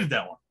 he hated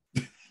that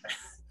one.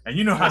 And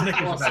you know how Nick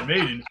is about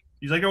Maiden.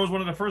 He's like, it was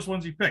one of the first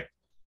ones he picked.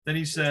 Then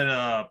he said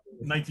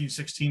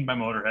 1916 by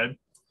Motorhead.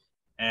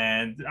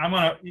 And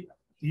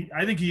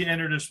I think he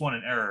entered this one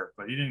in error,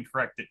 but he didn't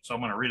correct it. So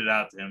I'm going to read it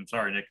out to him.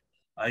 Sorry, Nick.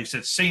 He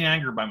said Saint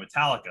Anger by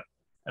Metallica.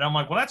 And I'm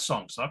like, well, that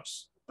song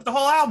sucks. But the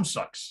whole album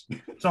sucks.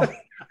 So,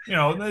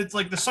 it's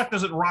like the suck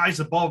doesn't rise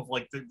above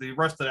like the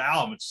rest of the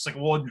album. It's just like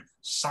one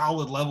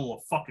solid level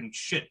of fucking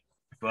shit.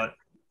 But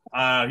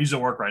he's at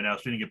work right now,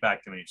 so he didn't get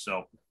back to me.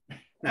 So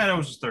that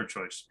was his third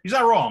choice. He's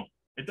not wrong.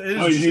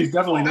 He's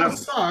definitely not.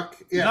 Suck.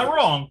 Yeah. He's not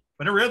wrong,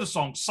 but every other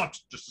song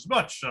sucks just as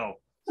much. So,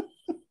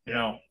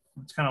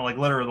 it's kind of like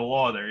letter of the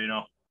law there,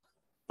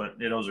 But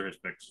those are his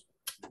picks.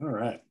 All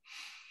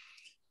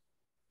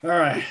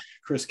right,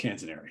 Chris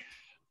Cantoneri.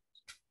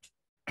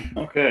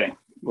 Okay.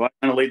 Well,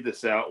 I kind of laid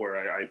this out where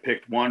I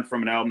picked one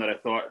from an album that I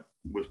thought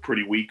was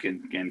pretty weak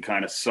and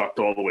kind of sucked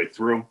all the way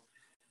through.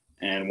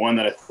 And one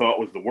that I thought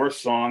was the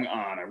worst song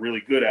on a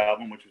really good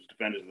album, which was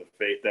Defenders of the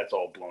Faith. That's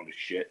all blown to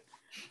shit.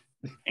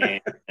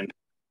 And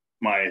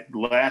my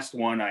last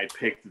one, I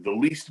picked the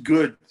least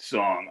good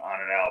song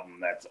on an album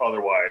that's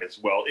otherwise,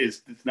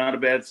 it's not a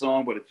bad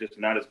song, but it's just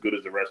not as good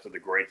as the rest of the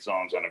great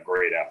songs on a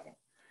great album.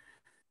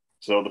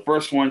 So the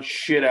first one,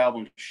 shit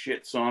album,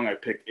 shit song, I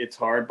picked It's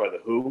Hard by The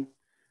Who.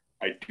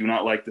 I do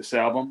not like this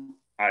album.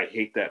 I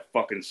hate that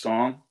fucking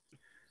song.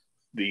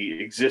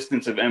 The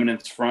existence of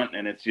Eminence Front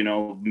and its,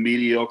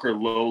 mediocre,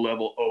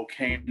 low-level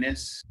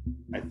okayness,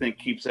 I think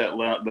keeps that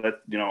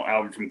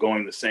album from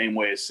going the same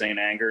way as Saint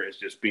Anger. It's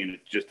just being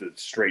just a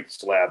straight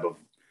slab of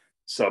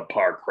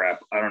subpar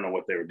crap. I don't know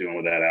what they were doing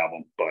with that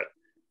album, but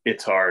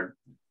It's Hard.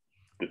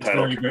 The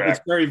title track.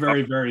 It's very,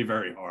 very, very,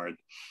 very hard.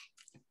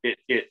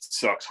 It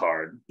sucks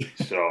hard.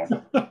 So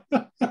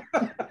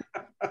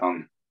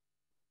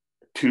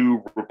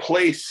to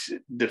replace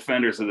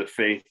Defenders of the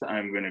Faith,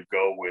 I'm going to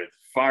go with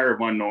Fire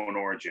of Unknown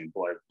Origin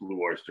by Blue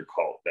Oyster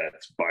Cult.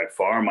 That's by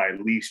far my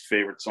least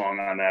favorite song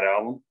on that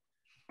album.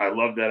 I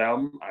love that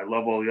album. I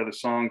love all the other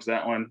songs.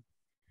 That one,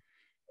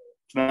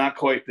 it's not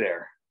quite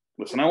there.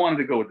 Listen, I wanted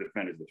to go with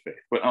Defenders of the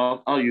Faith, but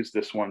I'll use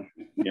this one.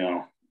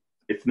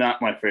 It's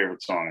not my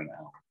favorite song in the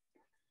album.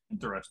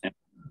 Interesting.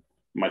 And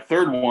my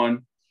third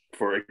one,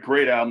 for a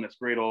great album that's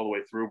great all the way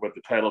through, but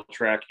the title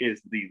track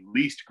is the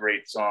least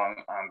great song,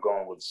 I'm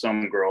going with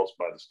Some Girls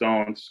by the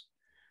Stones.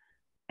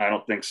 I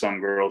don't think Some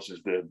Girls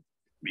is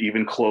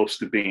even close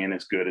to being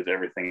as good as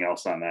everything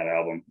else on that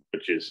album,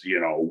 which is,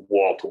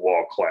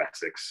 wall-to-wall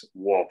classics,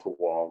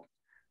 wall-to-wall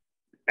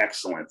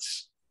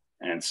excellence.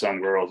 And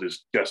Some Girls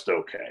is just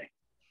okay.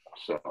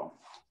 So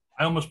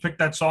I almost picked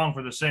that song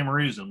for the same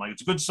reason. Like,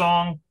 it's a good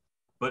song,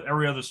 but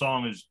every other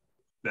song is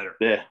better.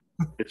 Yeah.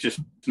 It's just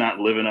not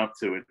living up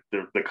to it.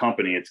 The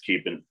company it's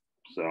keeping.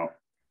 So,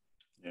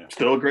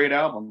 still a great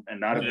album and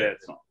not a bad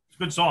song. It's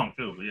a good song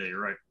too. But yeah,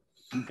 you're right.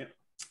 Okay.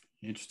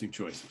 Interesting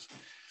choices.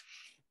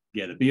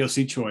 Yeah, the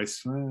BOC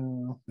choice.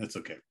 Well, that's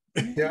okay.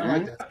 Yeah, I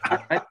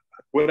like that.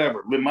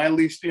 Whatever. My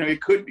least,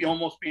 it could be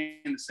almost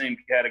be in the same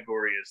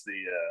category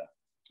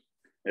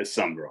as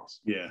Some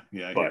Girls. Yeah.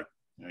 I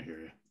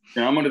hear you.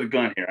 I'm under the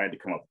gun here. I had to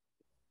come up.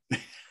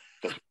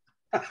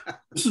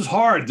 This is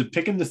hard.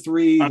 Picking the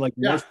three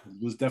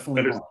was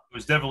definitely hard. It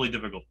was definitely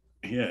difficult.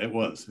 Yeah, it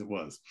was. It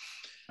was.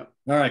 All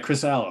right,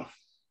 Chris Allo.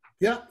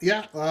 Yeah,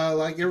 yeah.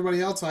 Like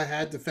everybody else, I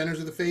had Defenders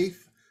of the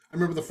Faith. I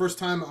remember the first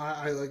time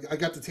I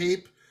got the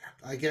tape.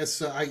 I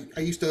guess I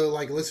used to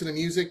like listen to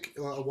music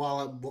while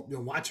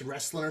I'm watching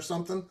wrestling or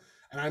something,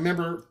 and I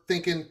remember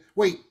thinking,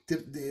 "Wait,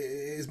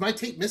 is my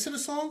tape missing a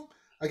song?"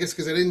 I guess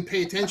because I didn't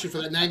pay attention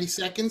for that 90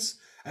 seconds.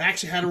 I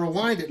actually had to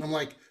rewind it, and I'm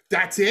like,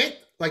 "That's it?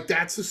 Like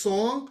that's the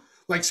song?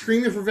 Like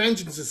Screaming for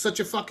Vengeance is such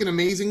a fucking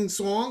amazing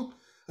song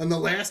on the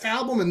last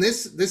album, and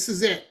this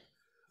is it."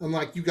 I'm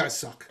like, "You guys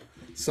suck."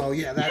 So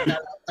yeah,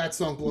 that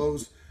song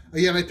blows.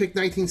 Yeah, I picked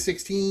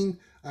 1916.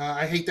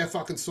 I hate that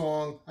fucking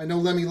song. I know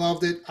Lemmy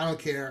loved it. I don't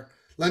care.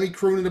 Lemmy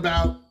crooning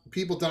about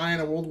people dying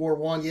in World War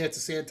I. Yeah, it's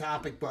a sad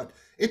topic, but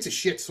it's a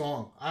shit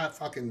song. I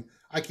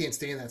can't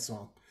stand that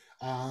song.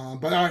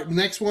 But all right,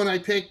 next one I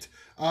picked,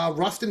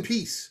 Rust in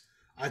Peace.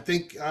 I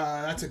think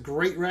that's a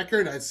great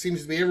record. It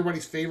seems to be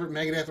everybody's favorite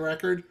Megadeth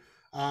record.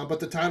 But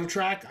the title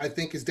track, I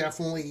think, is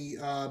definitely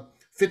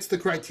fits the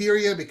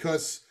criteria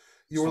because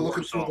you were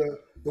looking for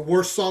the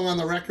worst song on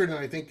the record, and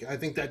I think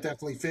that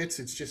definitely fits.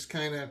 It's just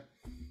kind of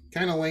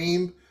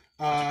lame.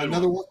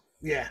 Another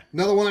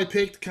one I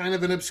picked, kind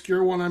of an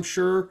obscure one, I'm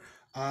sure.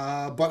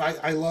 But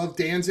I love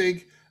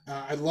Danzig.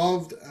 I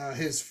loved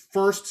his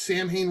first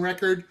Samhain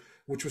record,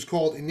 which was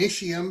called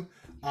Initium.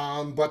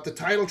 But the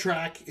title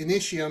track,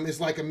 Initium,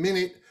 is like a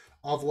minute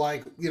of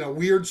like,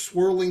 weird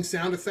swirling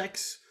sound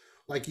effects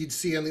like you'd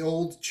see on the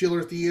old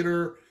Chiller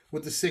Theater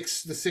with the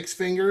six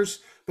fingers.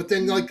 But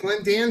then like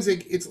Glenn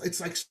Danzig, it's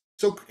like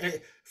so,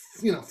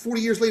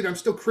 40 years later, I'm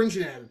still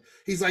cringing at him.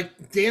 He's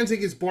like,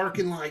 Danzig is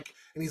barking like,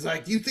 and he's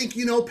like, you think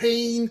you know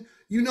pain?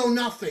 You know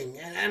nothing.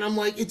 And I'm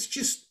like, it's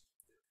just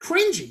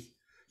cringy.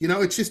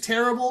 It's just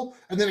terrible.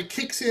 And then it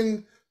kicks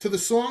in to the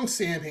song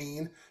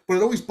Samhain, but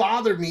it always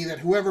bothered me that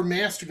whoever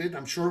mastered it,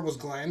 I'm sure it was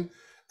Glenn,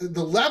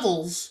 the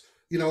levels,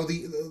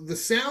 the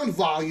sound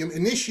volume,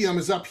 Initium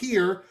is up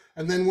here,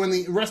 and then when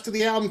the rest of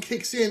the album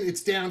kicks in,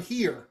 it's down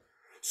here.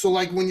 So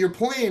like when you're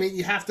playing it,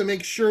 you have to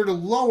make sure to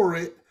lower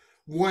it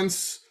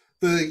once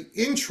the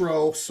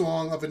intro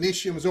song of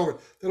Initium is over.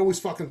 That always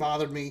fucking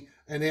bothered me,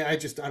 and I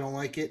don't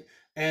like it.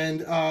 And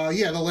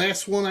the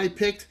last one I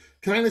picked,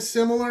 kind of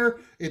similar.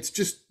 It's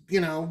just,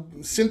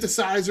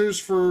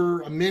 synthesizers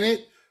for a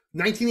minute,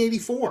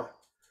 1984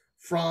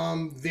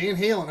 from Van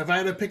Halen. If I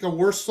had to pick a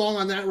worse song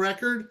on that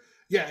record,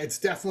 yeah, it's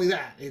definitely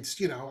that.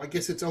 It's, I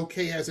guess it's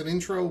okay as an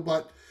intro,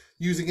 but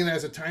using it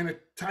as a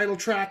title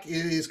track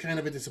is kind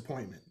of a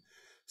disappointment.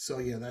 So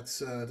yeah,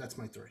 that's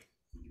my three.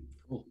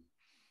 Cool.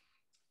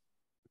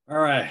 All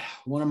right,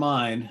 one of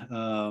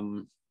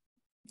mine,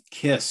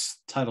 Kiss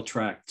title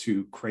track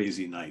to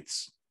Crazy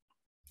Nights.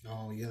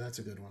 Oh yeah, that's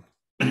a good one.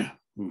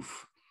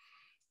 Oof.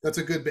 That's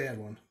a good bad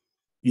one.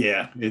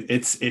 Yeah,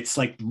 it's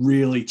like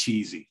really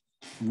cheesy.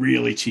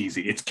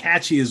 It's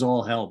catchy as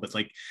all hell, but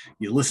like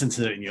you listen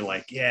to it and you're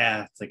like,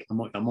 yeah, it's like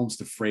I'm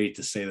almost afraid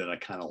to say that I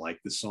kind of like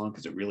this song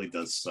because it really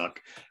does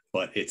suck,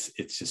 but it's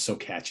just so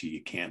catchy.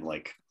 You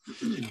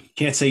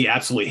can't say you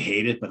absolutely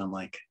hate it, but I'm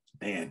like,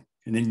 man.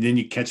 And then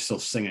you catch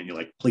yourself singing and you're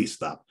like, please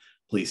stop.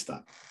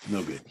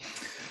 No good.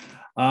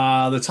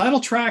 The title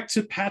track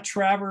to Pat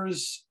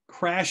Travers'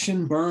 Crash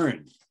and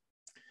Burn.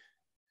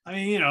 I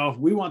mean,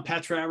 we want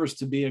Pat Travers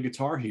to be a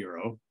guitar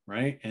hero,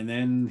 right? And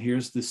then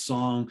here's this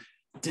song.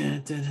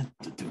 It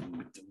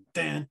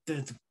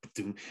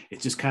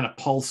just kind of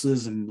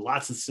pulses and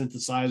lots of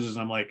synthesizers. And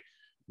I'm like,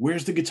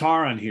 where's the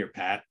guitar on here,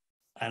 Pat?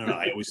 I don't know.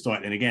 I always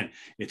thought, and again,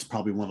 it's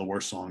probably one of the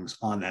worst songs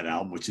on that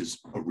album, which is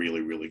a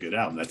really, really good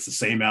album. That's the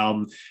same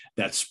album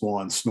that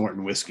spawned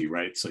Snortin' Whiskey,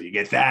 right? So you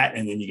get that,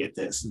 and then you get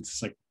this. It's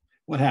just like,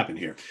 what happened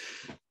here?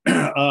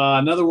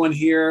 Another one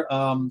here,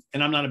 and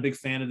I'm not a big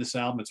fan of this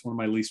album. It's one of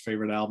my least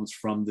favorite albums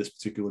from this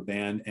particular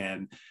band.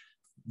 And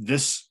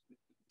this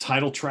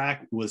title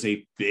track was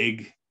a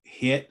big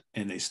hit,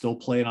 and they still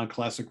play it on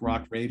classic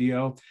rock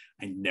radio.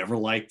 I never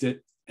liked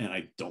it, and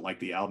I don't like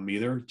the album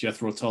either.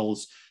 Jethro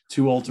Tull's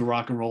Too Old to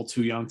Rock and Roll,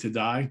 Too Young to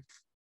Die.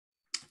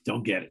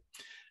 Don't get it.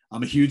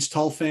 I'm a huge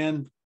Tull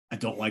fan. I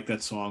don't like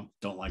that song.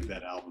 Don't like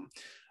that album.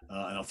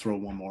 And I'll throw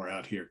one more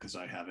out here because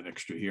I have an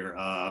extra here.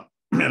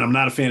 And I'm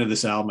not a fan of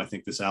this album. I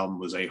think this album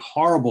was a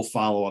horrible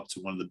follow-up to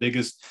one of the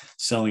biggest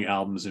selling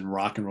albums in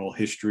rock and roll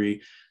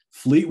history.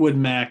 Fleetwood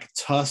Mac,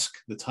 Tusk,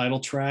 the title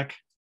track.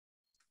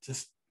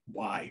 Just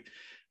why?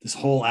 This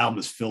whole album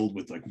is filled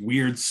with like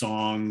weird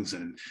songs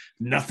and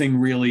nothing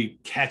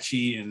really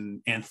catchy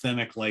and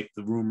anthemic like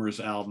the Rumors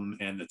album.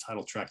 And the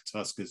title track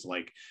Tusk is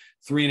like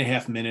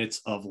 3.5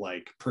 minutes of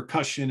like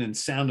percussion and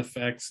sound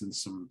effects and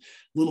some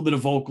little bit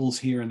of vocals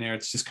here and there.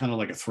 It's just kind of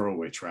like a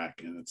throwaway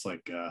track. And it's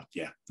like,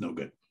 no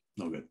good.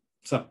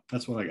 So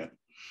that's what I got.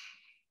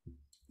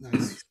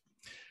 Nice.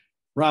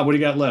 Rob, what do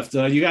you got left?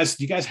 Do you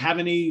guys have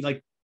any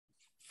like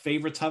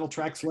favorite title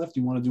tracks left? Do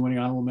you want to do any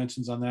honorable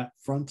mentions on that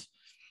front?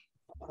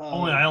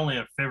 I only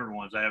have favorite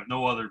ones. I have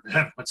no other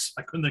bad ones.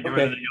 I couldn't think of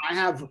anything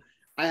else.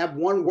 I have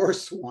one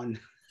worse one.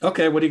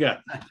 Okay, what do you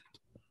got?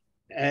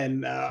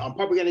 And I'm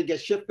probably gonna get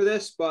shit for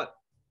this, but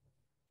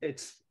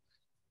it's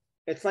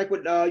like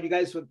what you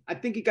guys. I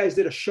think you guys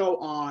did a show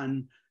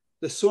on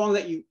the song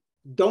that you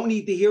don't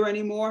need to hear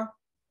anymore.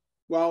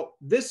 Well,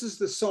 this is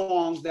the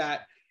song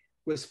that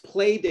was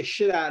played the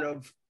shit out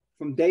of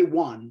from day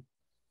one.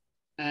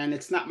 And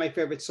it's not my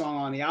favorite song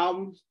on the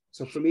album.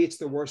 So for me, it's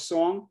the worst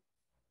song.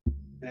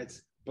 And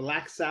it's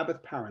Black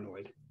Sabbath,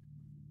 Paranoid.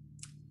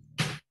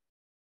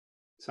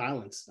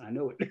 Silence. I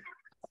know it.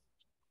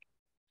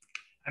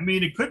 I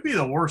mean, it could be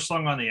the worst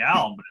song on the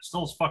album, but it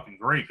still is fucking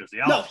great because the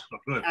album's so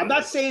good. I'm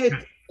not saying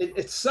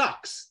it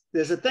sucks.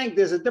 There's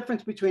a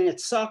difference between it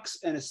sucks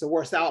and it's the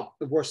worst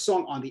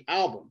song on the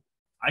album.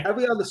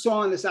 Every other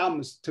song on this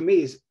album is, to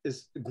me,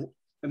 is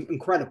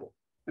incredible.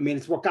 I mean,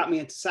 it's what got me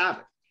into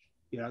Sabbath.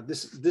 You know,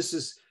 this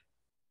is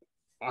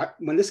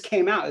when this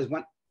came out is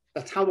when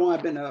that's how long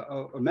I've been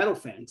a metal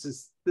fan,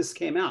 since this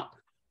came out.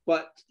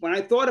 But when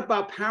I thought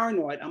about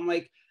Paranoid, I'm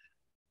like,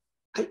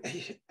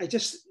 I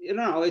just, you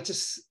know, it's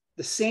just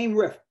the same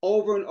riff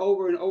over and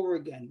over and over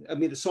again. I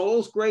mean, the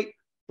solo's great,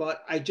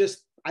 but I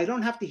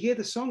don't have to hear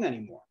the song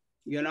anymore.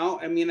 You know,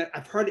 I mean,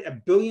 I've heard it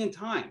a billion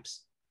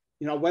times.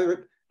 You know,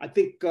 I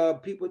think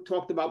people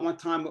talked about one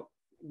time,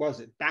 was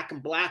it Back in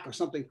Black or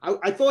something?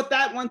 I thought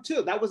that one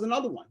too. That was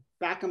another one,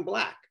 Back in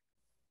Black.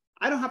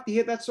 I don't have to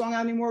hear that song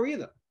anymore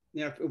either.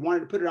 You know, if I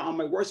wanted to put it on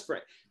my worst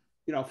for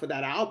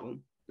that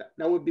album,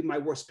 that would be my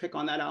worst pick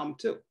on that album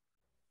too.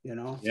 You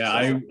know?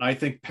 Yeah, so, I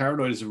think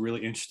Paranoid is a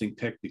really interesting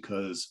pick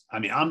because I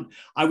mean,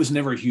 I was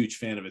never a huge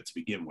fan of it to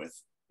begin with,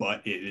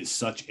 but it is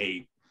such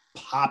a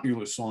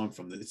popular song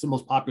it's the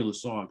most popular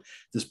song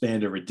this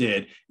band ever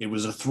did. It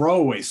was a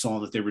throwaway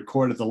song that they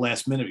recorded at the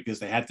last minute because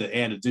they had to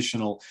add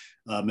additional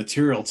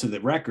material to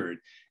the record.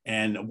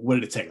 And what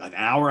did it take? An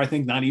hour, I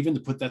think, not even, to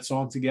put that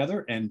song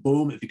together. And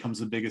boom, it becomes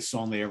the biggest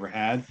song they ever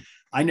had.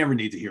 I never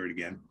need to hear it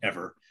again,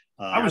 ever.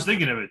 I was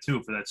thinking of it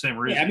too for that same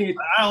reason. Yeah, I mean,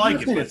 I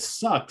like it. But it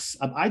sucks.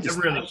 I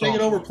just take it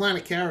over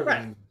Planet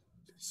Caravan. Right.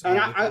 So and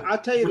I'll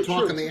tell you, we're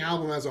talking the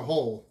album as a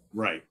whole.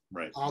 Right.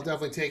 I'll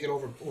definitely take it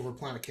over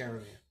Planet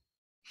Caravan.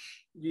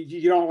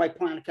 You don't like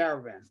Planet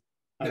Caravan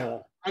at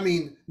all? I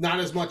mean, not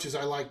as much as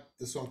I like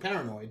the song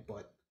Paranoid,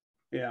 but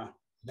yeah,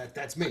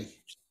 that's me.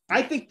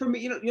 I think for me,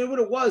 you know what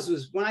it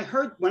was when I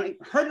heard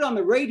it on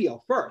the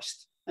radio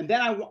first, and then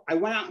I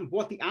went out and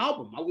bought the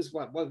album. I was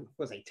what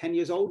was I 10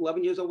 years old,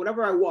 11 years old,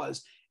 whatever I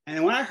was.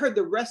 And when I heard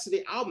the rest of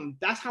the album,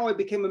 that's how I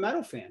became a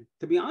metal fan.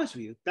 To be honest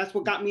with you, that's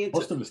what got me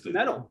into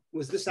metal.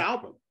 Was this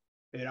album?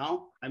 You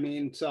know, I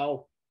mean,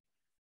 so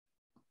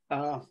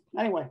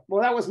anyway,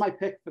 well, that was my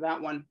pick for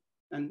that one.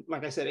 And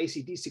like I said,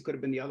 AC/DC could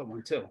have been the other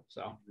one too.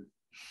 So,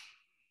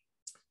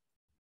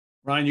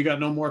 Ryan, you got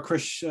no more?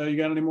 Chris, you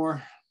got any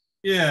more?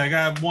 Yeah, I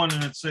got one,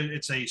 and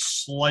it's a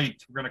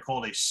slight. We're gonna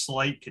call it a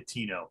slight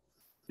Catino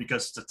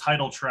because it's a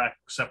title track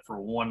except for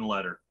one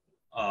letter.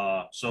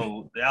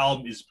 So the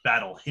album is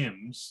Battle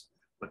Hymns,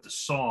 but the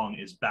song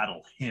is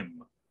Battle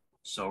Hymn.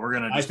 So we're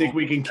gonna. I think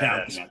we can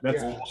count that.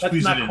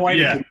 That's not quite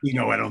a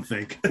Catino, I don't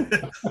think.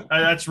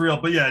 That's real,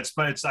 but yeah,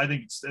 I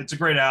think it's a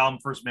great album,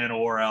 first Man of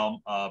War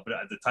album. But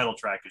the title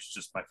track is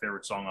just my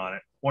favorite song on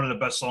it. One of the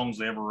best songs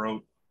they ever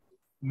wrote,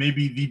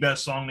 maybe the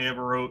best song they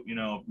ever wrote. You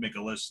know, make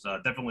a list.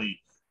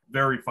 Definitely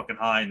very fucking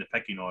high in the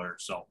pecking order.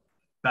 So,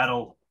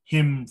 Battle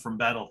Hymn from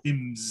Battle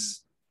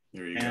Hymns.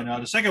 There you go.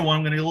 And the second one,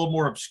 I'm gonna get a little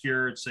more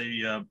obscure. It's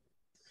a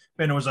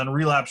band that was on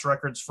Relapse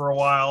Records for a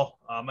while.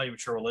 I'm not even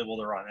sure what label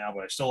they're on now,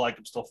 but I still like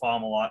them, still follow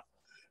them a lot.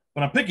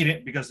 But I'm picking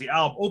it because the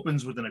album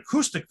opens with an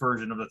acoustic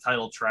version of the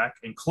title track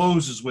and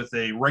closes with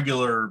a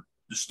regular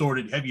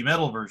distorted heavy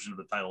metal version of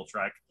the title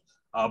track,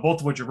 both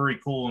of which are very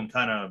cool and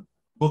kind of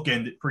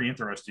bookended, pretty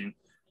interesting.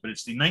 But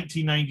it's the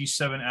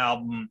 1997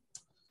 album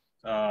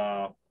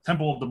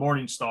Temple of the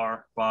Morning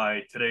Star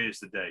by Today Is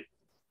the Day.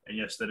 And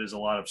yes, that is a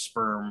lot of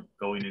sperm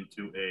going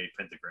into a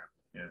pentagram.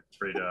 Yeah, it's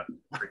great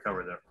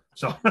cover there.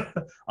 So,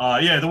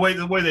 yeah, the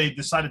way they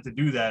decided to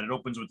do that, it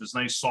opens with this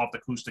nice soft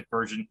acoustic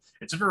version.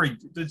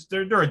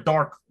 They're a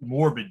dark,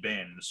 morbid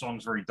band. The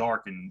song's very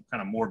dark and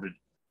kind of morbid,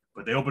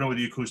 but they open it with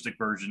the acoustic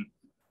version,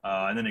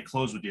 and then they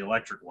close with the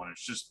electric one.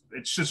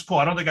 It's just cool.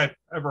 I don't think I've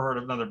ever heard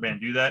of another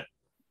band do that.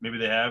 Maybe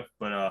they have,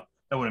 but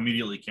that one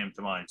immediately came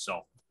to mind.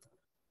 So,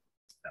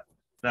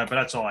 but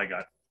that's all I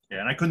got. Yeah,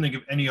 and I couldn't think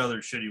of any other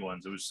shitty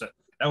ones.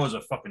 That was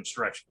a fucking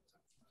stretch.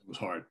 It was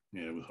hard.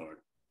 Yeah, it was hard.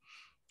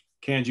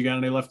 Cans, you got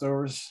any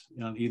leftovers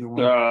on either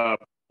one?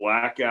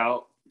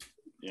 Blackout.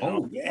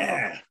 Oh,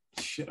 yeah.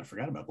 Shit, I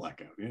forgot about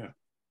Blackout. Yeah.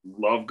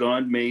 Love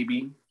Gun,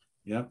 maybe.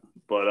 Yep.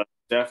 But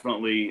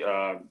definitely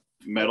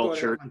Metal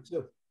Church.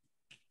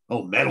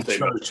 Oh, Metal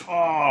Church.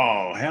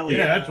 Oh, hell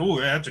yeah.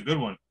 That's a good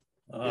one.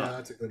 Yeah,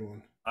 that's a good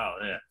one. Oh,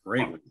 yeah.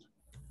 Great one.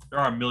 There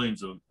are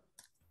millions of them.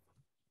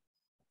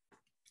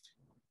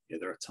 Yeah,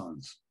 there are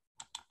tons.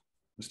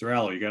 Mr.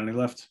 Allo, you got any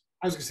left?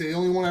 I was gonna say the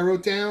only one I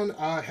wrote down,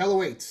 Hell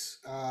Awaits.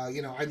 I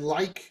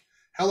like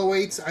Hell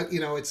Awaits.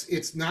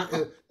 It's not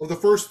of the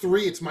first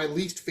three. It's my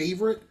least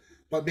favorite,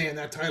 but man,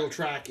 that title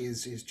track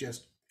is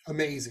just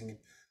amazing.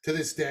 To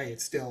this day,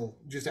 it's still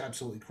just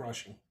absolutely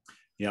crushing.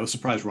 Yeah, I was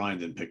surprised Ryan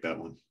didn't pick that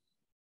one.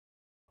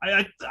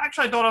 I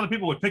actually I thought other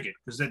people would pick it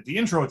because the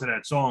intro to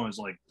that song is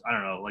like, I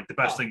don't know, like the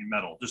best thing in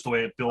metal. Just the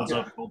way it builds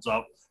up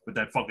with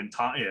that fucking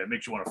time. Yeah, it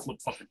makes you want to flip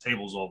fucking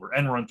tables over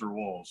and run through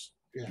walls.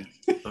 Yeah.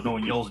 So no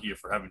one yells at you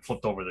for having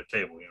flipped over the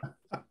table.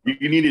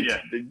 You need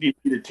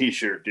a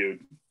t-shirt, dude.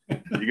 You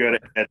got to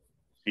add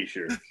a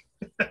t-shirt.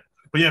 But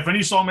yeah, if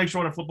any song makes you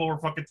want to flip over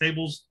fucking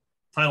tables,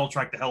 title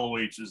track to Hell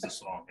Awaits is the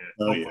song.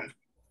 Yeah. Oh yeah,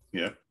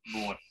 yeah.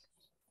 Boy.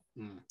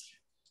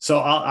 So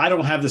I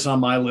don't have this on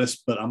my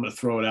list, but I'm going to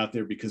throw it out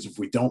there because if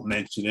we don't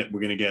mention it, we're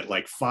going to get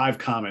like 5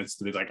 comments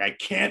to be like, I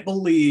can't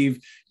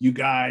believe you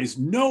guys,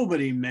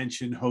 nobody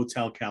mentioned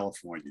Hotel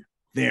California.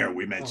 There,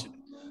 we mentioned it.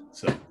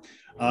 So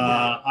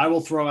I will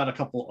throw out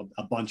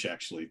a bunch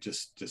actually,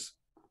 just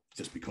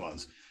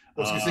because. I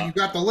was gonna say you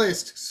got the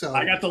list, so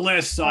I got the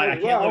list, so I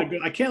can't let it go.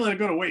 I can't let it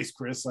go to waste,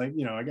 Chris. Like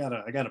I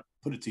gotta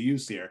put it to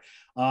use here.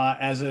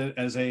 As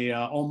a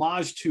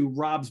homage to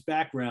Rob's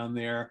background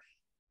there,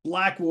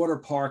 Blackwater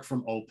Park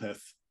from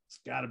Opeth.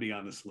 It's got to be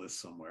on this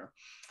list somewhere.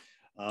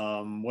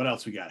 What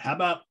else we got? How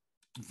about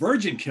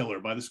Virgin Killer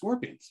by the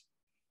Scorpions?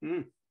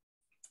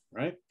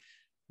 Right.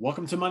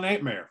 Welcome to My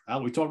Nightmare.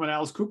 We talked about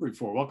Alice Cooper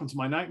before. Welcome to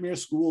My Nightmare.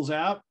 School's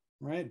Out.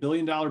 Right. $1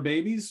 Billion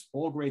Babies.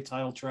 All great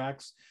title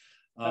tracks.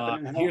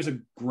 Here's a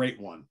great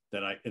one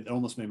that it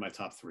almost made my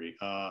top 3.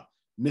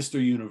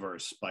 Mr.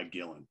 Universe by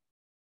Gillan.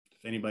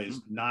 If anybody's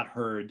not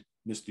heard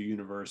Mr.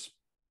 Universe,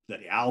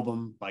 the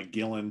album by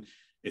Gillan,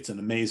 it's an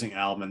amazing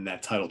album, and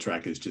that title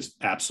track is just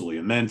absolutely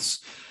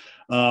immense.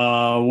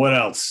 What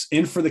else?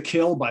 In for the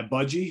Kill by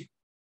Budgie.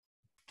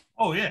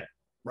 Oh yeah,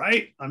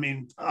 right. I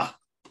mean,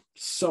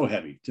 so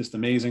heavy, just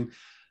amazing.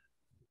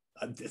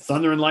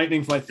 Thunder and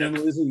Lightning by Thin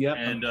Lizzy. Yep.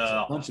 And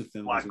a bunch of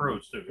Thin Black Lizzy.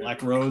 Rose too.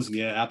 Black Rose.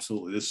 Yeah,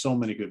 absolutely. There's so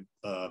many good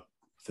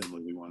Thin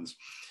Lizzy ones.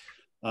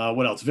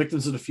 What else?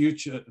 Victims of the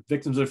Future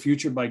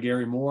by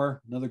Gary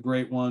Moore. Another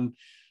great one.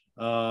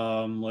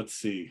 Let's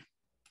see.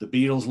 The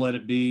Beatles, Let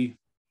It Be.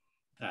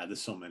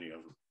 There's so many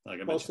of them.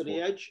 Like I Close to the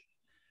Edge.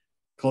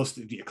 Close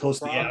to the edge.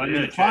 I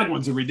mean, the Prague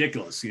ones are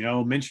ridiculous.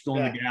 Minstrel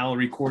in the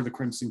Gallery, Cord of the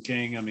Crimson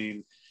King. I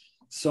mean,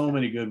 so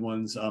many good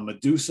ones.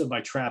 Medusa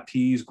by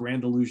Trapeze,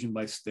 Grand Illusion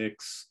by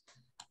Styx.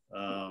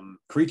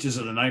 Creatures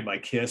of the Night by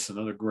Kiss,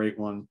 another great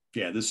one.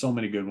 Yeah, there's so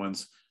many good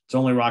ones. It's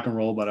Only Rock and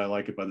Roll, but I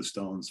Like It by the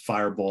Stones.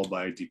 Fireball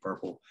by Deep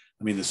Purple.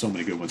 I mean, there's so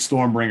many good ones.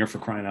 Stormbringer, for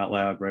crying out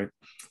loud, right?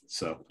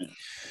 So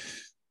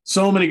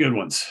many good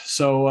ones.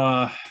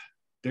 So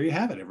there you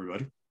have it,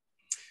 everybody.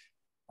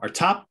 Our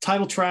top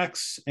title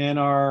tracks and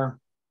our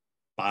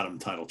bottom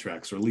title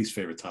tracks, or least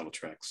favorite title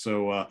tracks.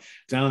 So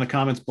down in the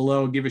comments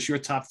below, give us your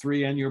top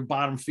 3 and your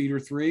bottom feeder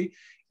 3.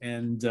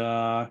 And,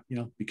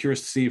 be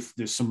curious to see if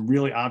there's some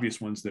really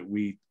obvious ones that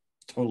we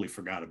totally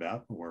forgot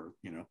about or,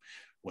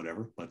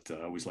 whatever. But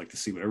I always like to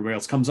see what everybody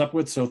else comes up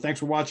with. So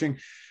thanks for watching.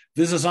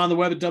 Visit us on the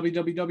web at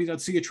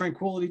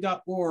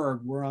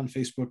www.seaoftranquility.org. We're on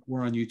Facebook.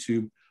 We're on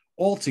YouTube.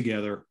 All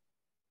together,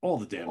 all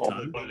the damn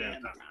time.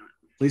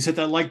 Please hit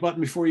that like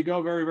button before you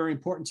go. Very, very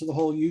important to the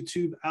whole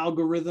YouTube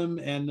algorithm.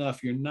 And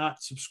if you're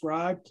not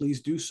subscribed,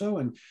 please do so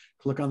and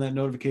click on that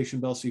notification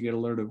bell so you get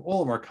alerted of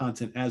all of our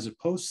content as it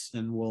posts.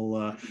 And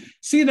we'll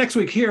see you next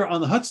week here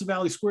on the Hudson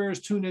Valley Squares.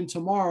 Tune in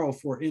tomorrow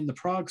for In the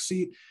Prague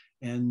Seat,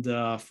 and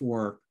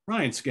for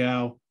Ryan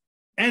Scow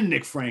and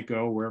Nick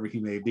Franco, wherever he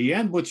may be,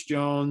 and Butch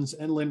Jones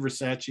and Lynn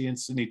Versace and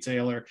Sydney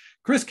Taylor,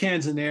 Chris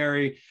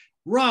Canzaneri,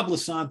 Rob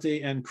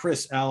Lasante, and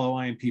Chris Allo,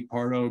 I am Pete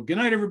Pardo. Good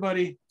night,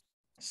 everybody.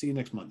 See you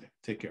next Monday.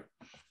 Take care.